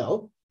 we don't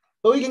know,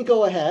 but we can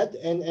go ahead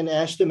and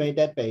estimate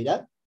that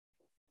beta.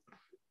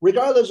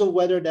 Regardless of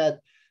whether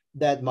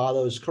that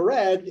model is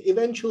correct,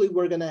 eventually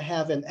we're going to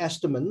have an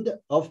estimate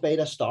of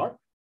beta star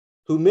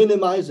who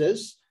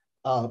minimizes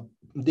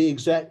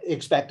the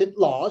expected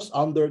loss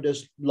under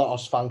this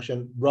loss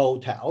function rho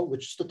tau,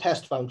 which is the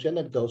test function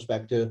that goes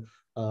back to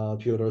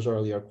Piotr's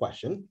earlier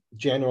question,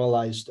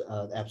 generalized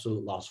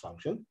absolute loss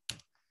function.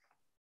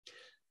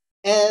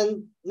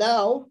 And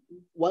now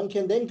one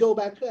can then go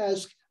back to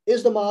ask,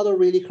 is the model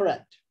really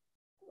correct?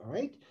 All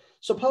right.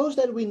 Suppose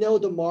that we know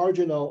the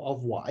marginal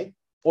of y,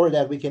 or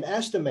that we can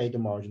estimate the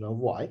marginal of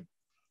y,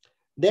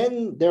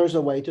 then there's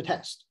a way to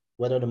test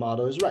whether the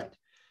model is right,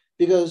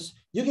 because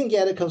you can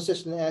get a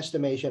consistent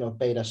estimation of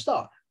beta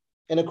star.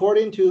 And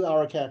according to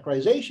our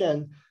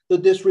characterization, the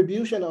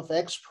distribution of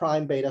x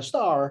prime beta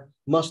star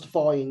must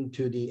fall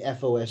into the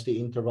FOSD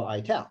interval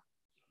I tau.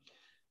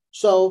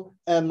 So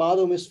a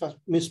model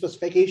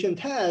misspecification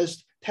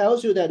test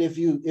tells you that if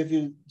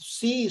you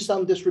see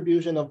some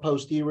distribution of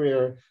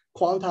posterior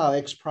quantile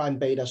x prime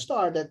beta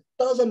star that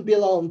doesn't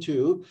belong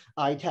to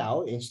I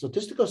tau in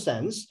statistical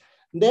sense,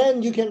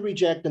 then you can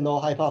reject the null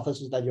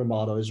hypothesis that your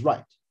model is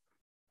right.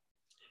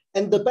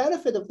 And the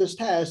benefit of this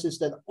test is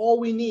that all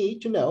we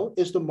need to know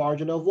is the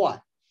margin of y.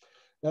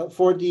 Now,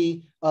 for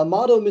the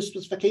model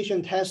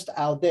misspecification test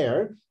out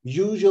there,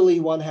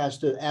 usually one has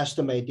to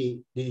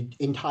estimate the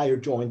entire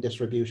joint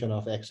distribution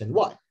of x and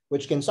y,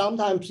 which can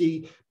sometimes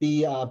be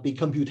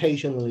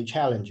computationally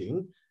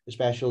challenging,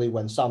 especially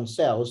when some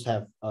cells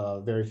have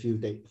very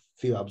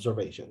few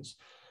observations.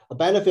 A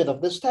benefit of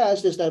this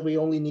test is that we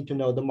only need to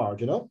know the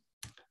marginal.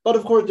 But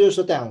of course, there's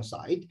a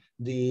downside.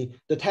 The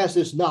test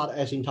is not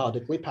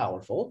asymptotically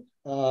powerful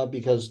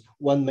because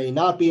one may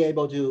not be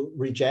able to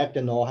reject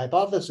the null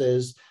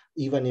hypothesis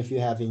even if you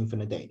have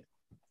infinite data,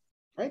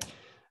 right?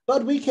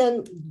 But we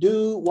can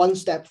do one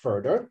step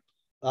further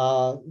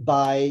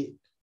by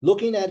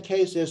looking at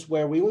cases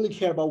where we only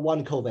care about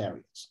one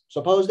covariance.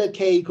 Suppose that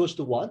k equals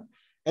to 1,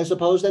 and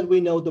suppose that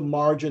we know the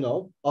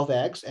marginal of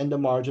x and the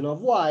marginal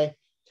of y,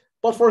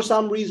 but for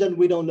some reason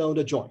we don't know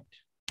the joint.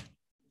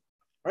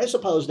 Right?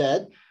 Suppose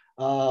that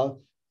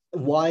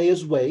y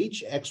is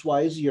wage,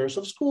 xy is years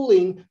of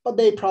schooling, but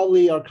they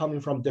probably are coming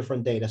from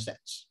different data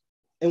sets.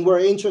 And we're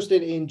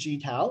interested in g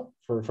tau.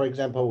 For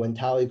example, when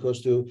tau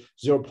equals to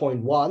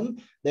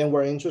 0.1, then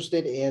we're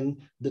interested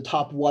in the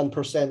top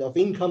 1% of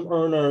income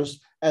earners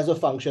as a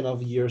function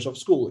of years of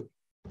schooling.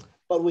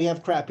 But we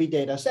have crappy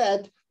data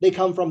set. They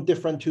come from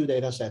different two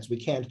data sets. We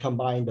can't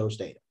combine those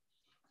data.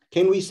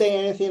 Can we say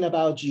anything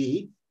about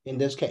g in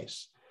this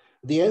case?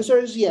 The answer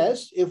is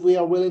yes, if we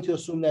are willing to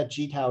assume that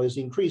g tau is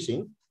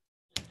increasing.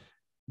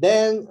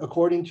 Then,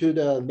 according to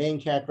the main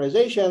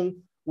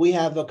characterization, we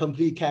have a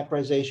complete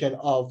characterization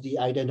of the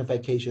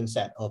identification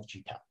set of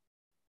G tau.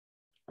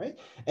 Right?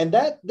 And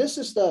this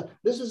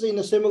is in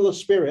a similar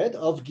spirit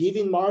of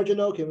giving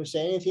marginal. Can we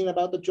say anything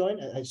about the joint?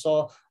 I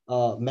saw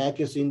Mac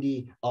is in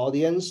the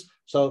audience.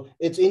 So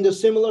it's in the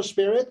similar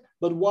spirit,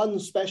 but one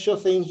special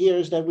thing here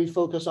is that we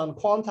focus on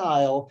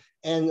quantile,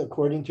 and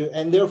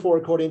therefore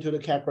according to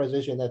the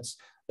characterization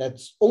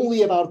that's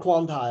only about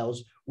quantiles,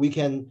 we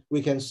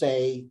can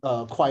say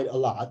quite a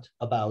lot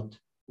about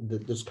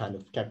this kind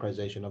of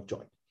characterization of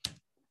joint.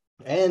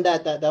 And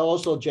that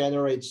also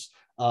generates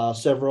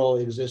several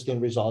existing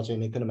results in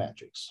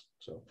econometrics.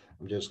 So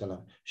I'm just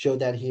gonna show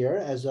that here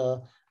as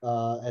a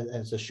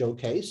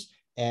showcase.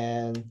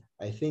 And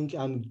I think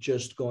I'm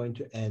just going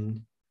to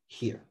end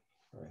here.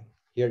 All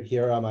right.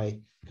 Here are my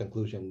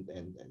conclusion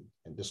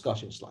and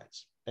discussion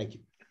slides. Thank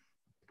you.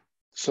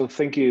 So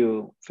thank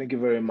you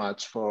very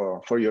much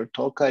for your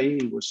talk.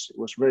 It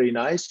was very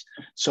nice.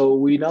 So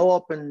we now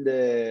open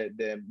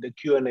the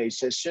Q&A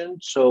session.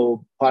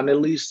 So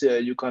panelists,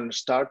 you can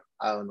start.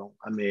 I don't know.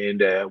 I mean,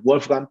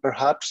 Wolfgang,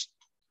 perhaps.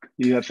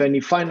 Do you have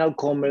any final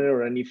comment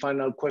or any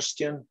final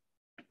question?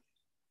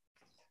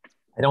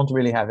 I don't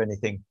really have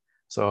anything,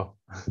 so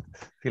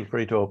feel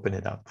free to open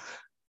it up.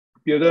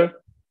 Piotr?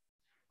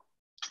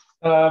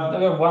 I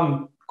have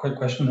one quick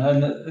question,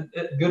 and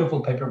a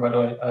beautiful paper, by the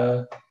way.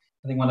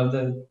 I think one of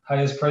the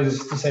highest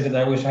praises to say that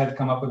I wish I had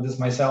come up with this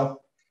myself.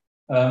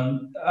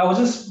 I was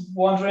just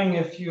wondering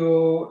if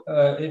you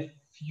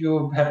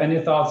have any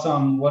thoughts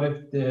on what if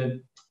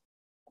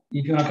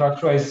you want to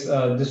characterize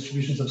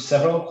distributions of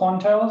several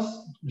quantiles,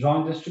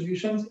 joint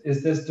distributions.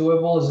 Is this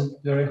doable? Is it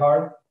very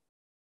hard?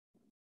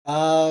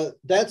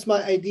 That's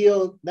my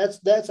ideal.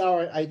 That's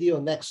our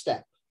ideal next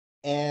step,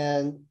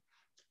 and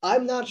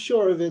I'm not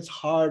sure if it's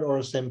hard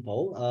or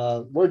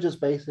simple. We're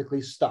just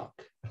basically stuck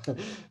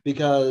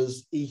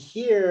because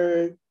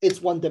here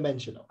it's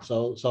one-dimensional.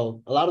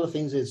 So a lot of the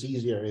things is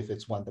easier if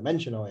it's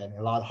one-dimensional and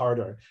a lot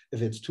harder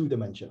if it's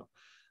two-dimensional.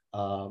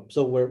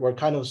 So we're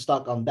kind of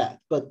stuck on that.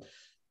 But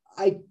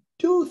I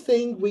do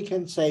think we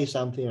can say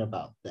something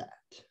about that.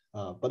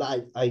 But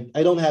I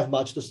don't have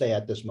much to say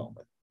at this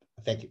moment.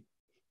 Thank you.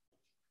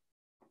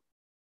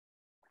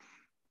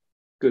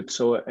 Good.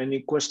 So any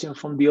question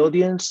from the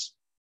audience?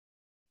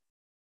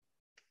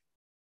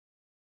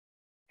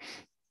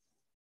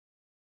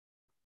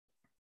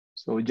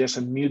 So just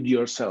unmute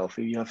yourself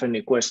if you have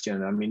any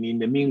question. I mean, in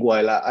the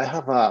meanwhile, I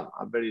have a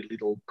very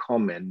little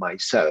comment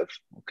myself.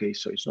 Okay,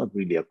 so it's not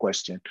really a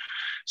question.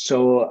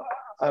 So,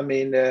 I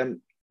mean,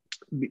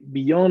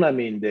 beyond, I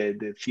mean,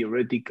 the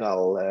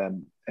theoretical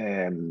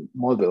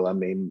model, I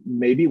mean,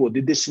 maybe what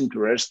is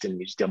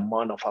interesting is the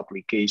amount of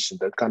application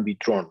that can be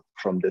drawn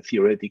from the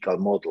theoretical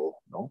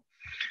model, no?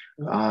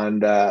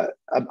 And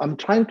I'm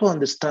trying to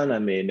understand, I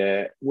mean,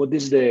 what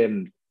is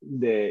the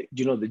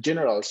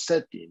general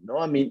setting, no?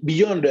 I mean,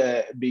 beyond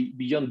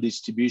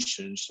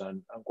distributions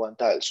and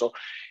quantiles. So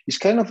it's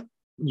kind of,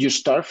 you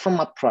start from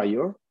a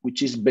prior,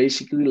 which is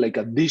basically like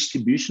a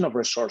distribution of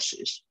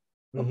resources,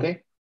 okay?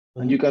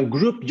 Mm-hmm. And you can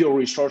group your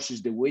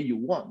resources the way you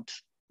want,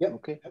 yep.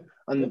 Okay?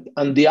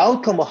 And the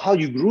outcome of how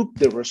you group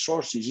the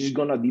resources is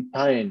gonna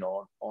depend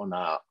on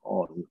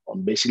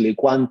basically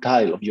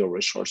quantile of your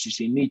resources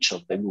in each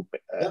of the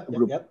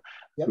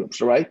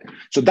groups, right?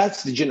 So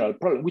that's the general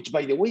problem, which,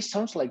 by the way,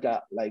 sounds like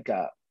a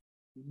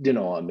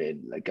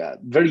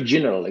very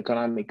general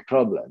economic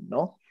problem,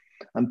 no?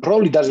 And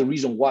probably that's the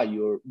reason why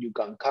you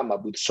can come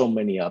up with so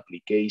many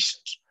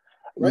applications.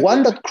 Right.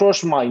 One that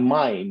crossed my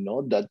mind,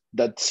 no,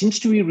 that seems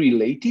to be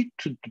related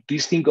to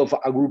this thing of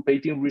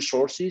aggregating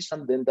resources,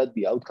 and then that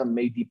the outcome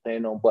may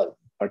depend on, well,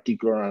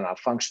 particular and a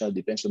functional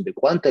depends on the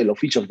quantile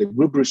of each of the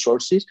group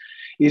resources,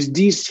 is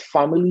this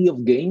family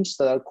of games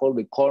that are called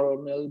the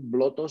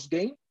Coronel-Blotos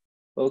game.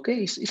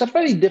 Okay, it's a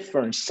very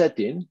different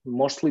setting,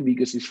 mostly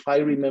because if I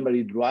remember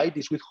it right,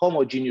 it's with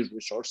homogeneous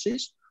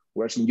resources,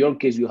 whereas in your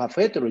case, you have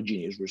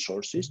heterogeneous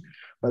resources.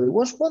 But I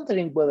was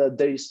wondering whether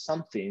there is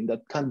something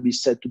that can be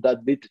said to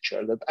that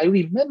literature that I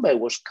remember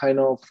was kind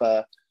of,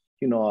 a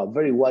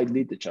very wide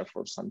literature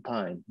for some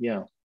time.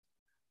 Yeah.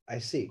 I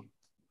see.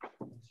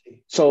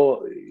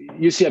 So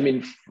you see, I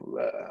mean,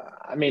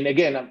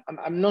 again,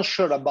 I'm not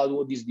sure about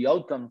what is the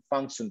outcome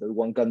function that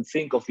one can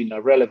think of in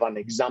a relevant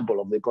example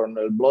of the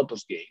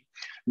Coronel-Blotos game.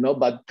 No,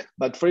 but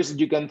for instance,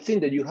 you can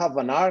think that you have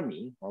an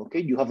army,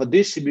 okay? You have a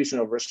distribution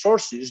of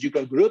resources. You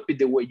can group it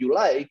the way you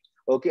like,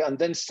 okay, and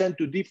then send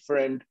to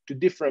different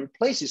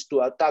places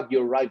to attack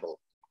your rival.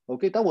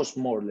 Okay, that was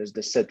more or less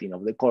the setting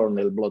of the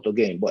Coronel-Blotos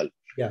game. Well,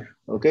 yeah.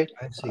 Okay.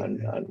 I see.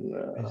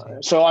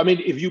 So, I mean,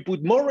 if you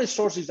put more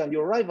resources than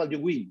your rival, you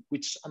win,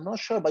 which I'm not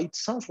sure, but it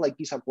sounds like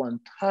it's a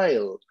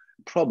quantile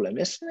problem,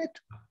 isn't it?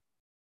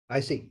 I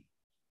see.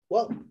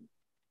 Well,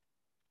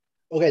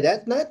 okay,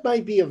 that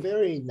might be a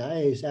very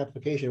nice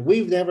application.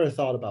 We've never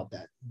thought about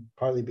that,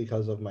 partly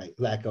because of my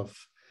lack of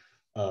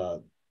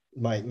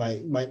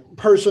my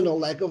personal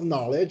lack of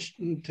knowledge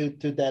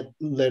to that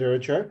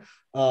literature.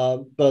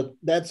 But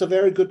that's a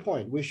very good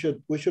point. We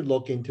should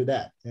look into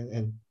that.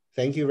 And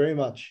thank you very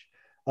much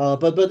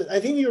But I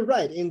think you're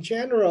right. In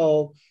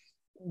general,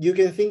 you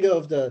can think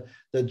of the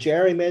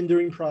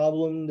gerrymandering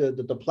problem,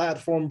 the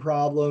platform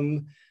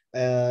problem,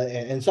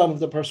 and some of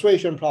the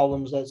persuasion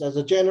problems as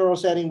a general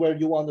setting where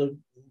you want to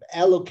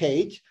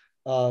allocate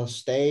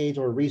state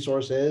or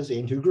resources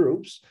into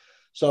groups.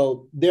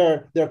 So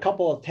there are a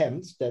couple of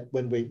attempts that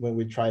when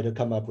we try to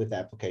come up with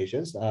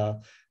applications.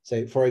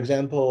 Say, for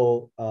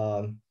example,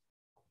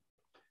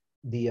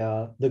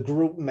 the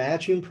group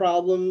matching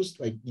problems,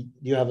 like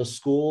you have a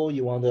school,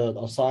 you want to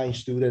assign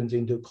students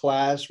into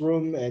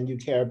classroom and you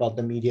care about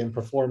the median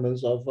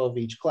performance of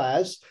each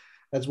class.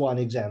 That's one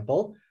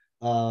example.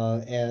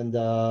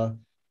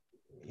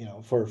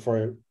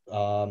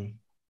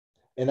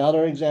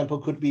 Another example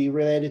could be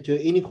related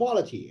to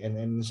inequality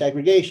and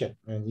segregation.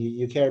 And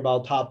you care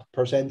about top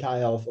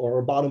percentile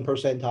or bottom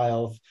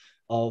percentile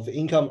of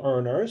income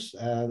earners,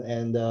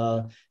 and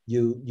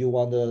you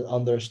want to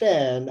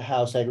understand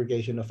how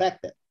segregation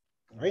affected,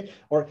 right?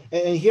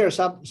 And here are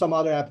some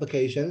other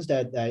applications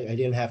that I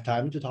didn't have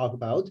time to talk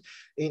about.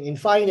 In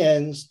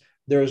finance,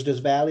 there's this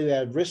value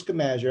at risk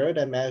measure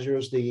that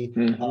measures the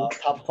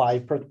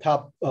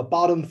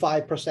bottom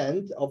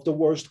 5% of the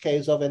worst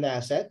case of an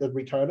asset, the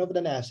return of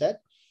an asset.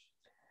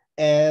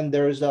 And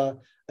there's a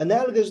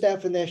analogous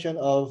definition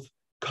of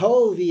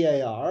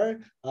co-VAR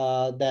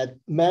that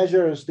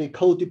measures the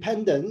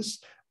codependence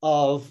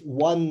of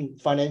one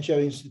financial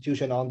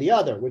institution on the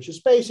other, which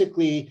is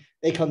basically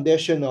a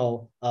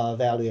conditional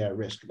value at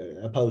risk,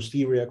 a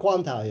posterior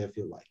quantile, if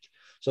you like.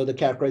 So the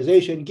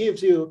characterization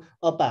gives you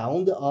a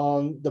bound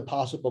on the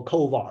possible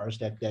co-VARs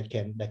that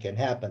can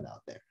happen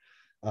out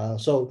there.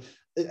 So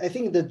I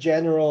think the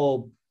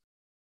general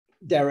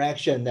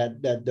direction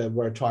that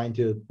we're trying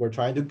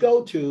to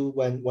go to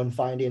when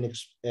finding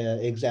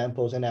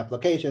examples and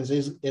applications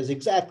is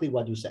exactly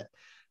what you said.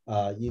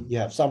 You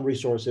have some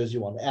resources,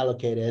 you want to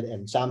allocate it,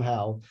 and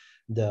somehow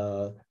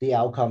the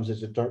outcomes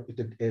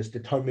is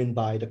determined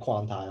by the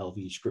quantile of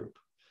each group.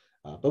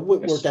 But we're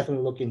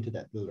definitely looking into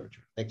that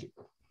literature. Thank you.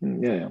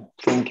 Yeah,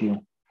 thank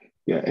you.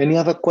 Yeah, any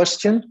other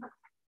question?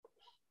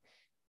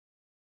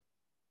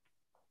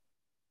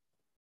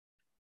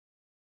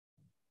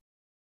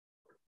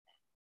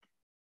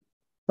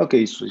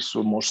 Okay, so it's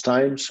almost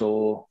time.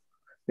 So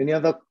any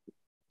other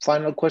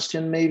final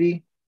question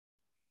maybe?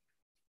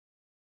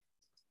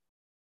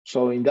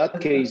 So in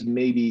that case,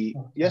 maybe,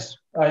 yes?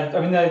 I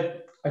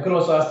could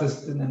also ask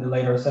this in the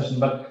later session,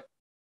 but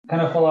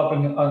kind of follow up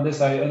on this,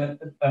 and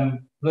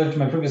related to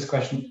my previous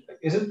question,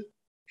 is it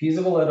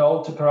feasible at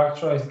all to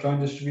characterize joint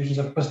distributions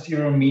of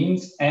posterior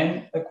means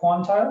and a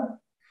quantile?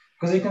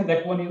 Because you can,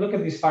 like, when you look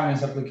at these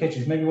finance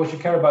applications, maybe what you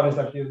care about is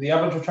like the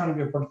average return of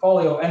your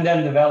portfolio and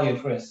then the value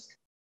at risk.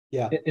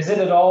 Yeah. Is it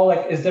at all,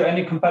 like, is there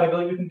any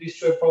compatibility between these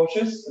two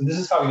approaches? And this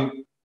is how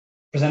you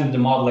presented the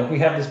model. Like, we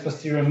have this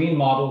posterior mean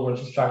model,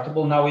 which is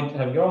tractable. Now we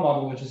have your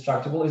model, which is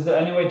tractable. Is there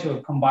any way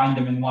to combine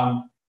them in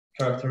one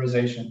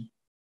characterization?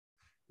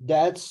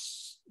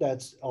 That's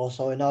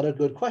also another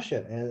good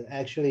question. And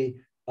actually,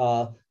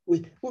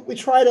 we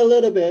tried a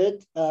little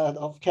bit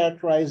of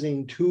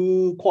characterizing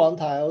two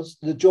quantiles,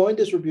 the joint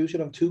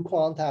distribution of two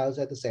quantiles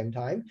at the same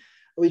time.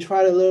 We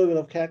tried a little bit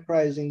of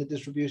characterizing the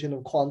distribution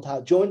of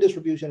quantile, joint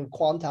distribution of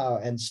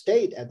quantile and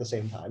state at the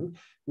same time.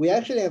 We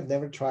actually have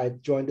never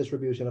tried joint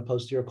distribution of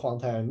posterior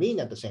quantile and mean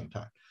at the same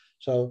time.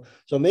 So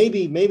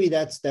maybe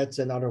that's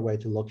another way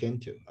to look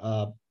into.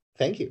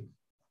 Thank you.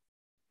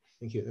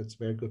 Thank you. That's a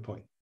very good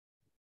point.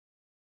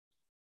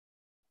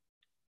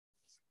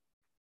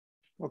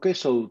 Okay,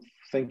 so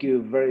thank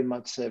you very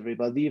much,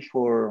 everybody,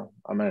 for,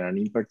 and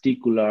in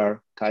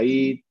particular,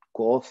 Kaid,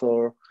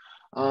 co-author,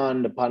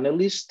 and the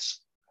panelists.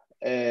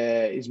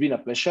 It's been a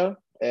pleasure.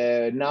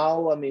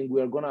 Now,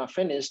 we are gonna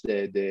finish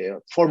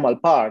the formal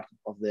part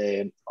of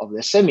the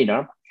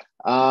seminar,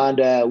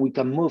 and we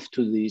can move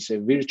to this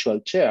virtual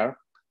chair.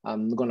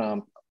 I'm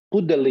gonna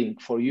put the link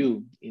for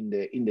you in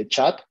the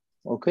chat,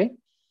 okay?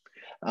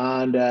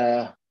 And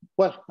I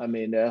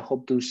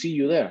hope to see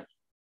you there.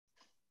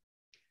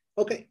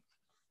 Okay.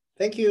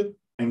 Thank you.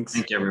 Thanks.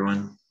 Thank you,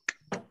 everyone.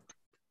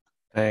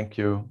 Thank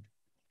you.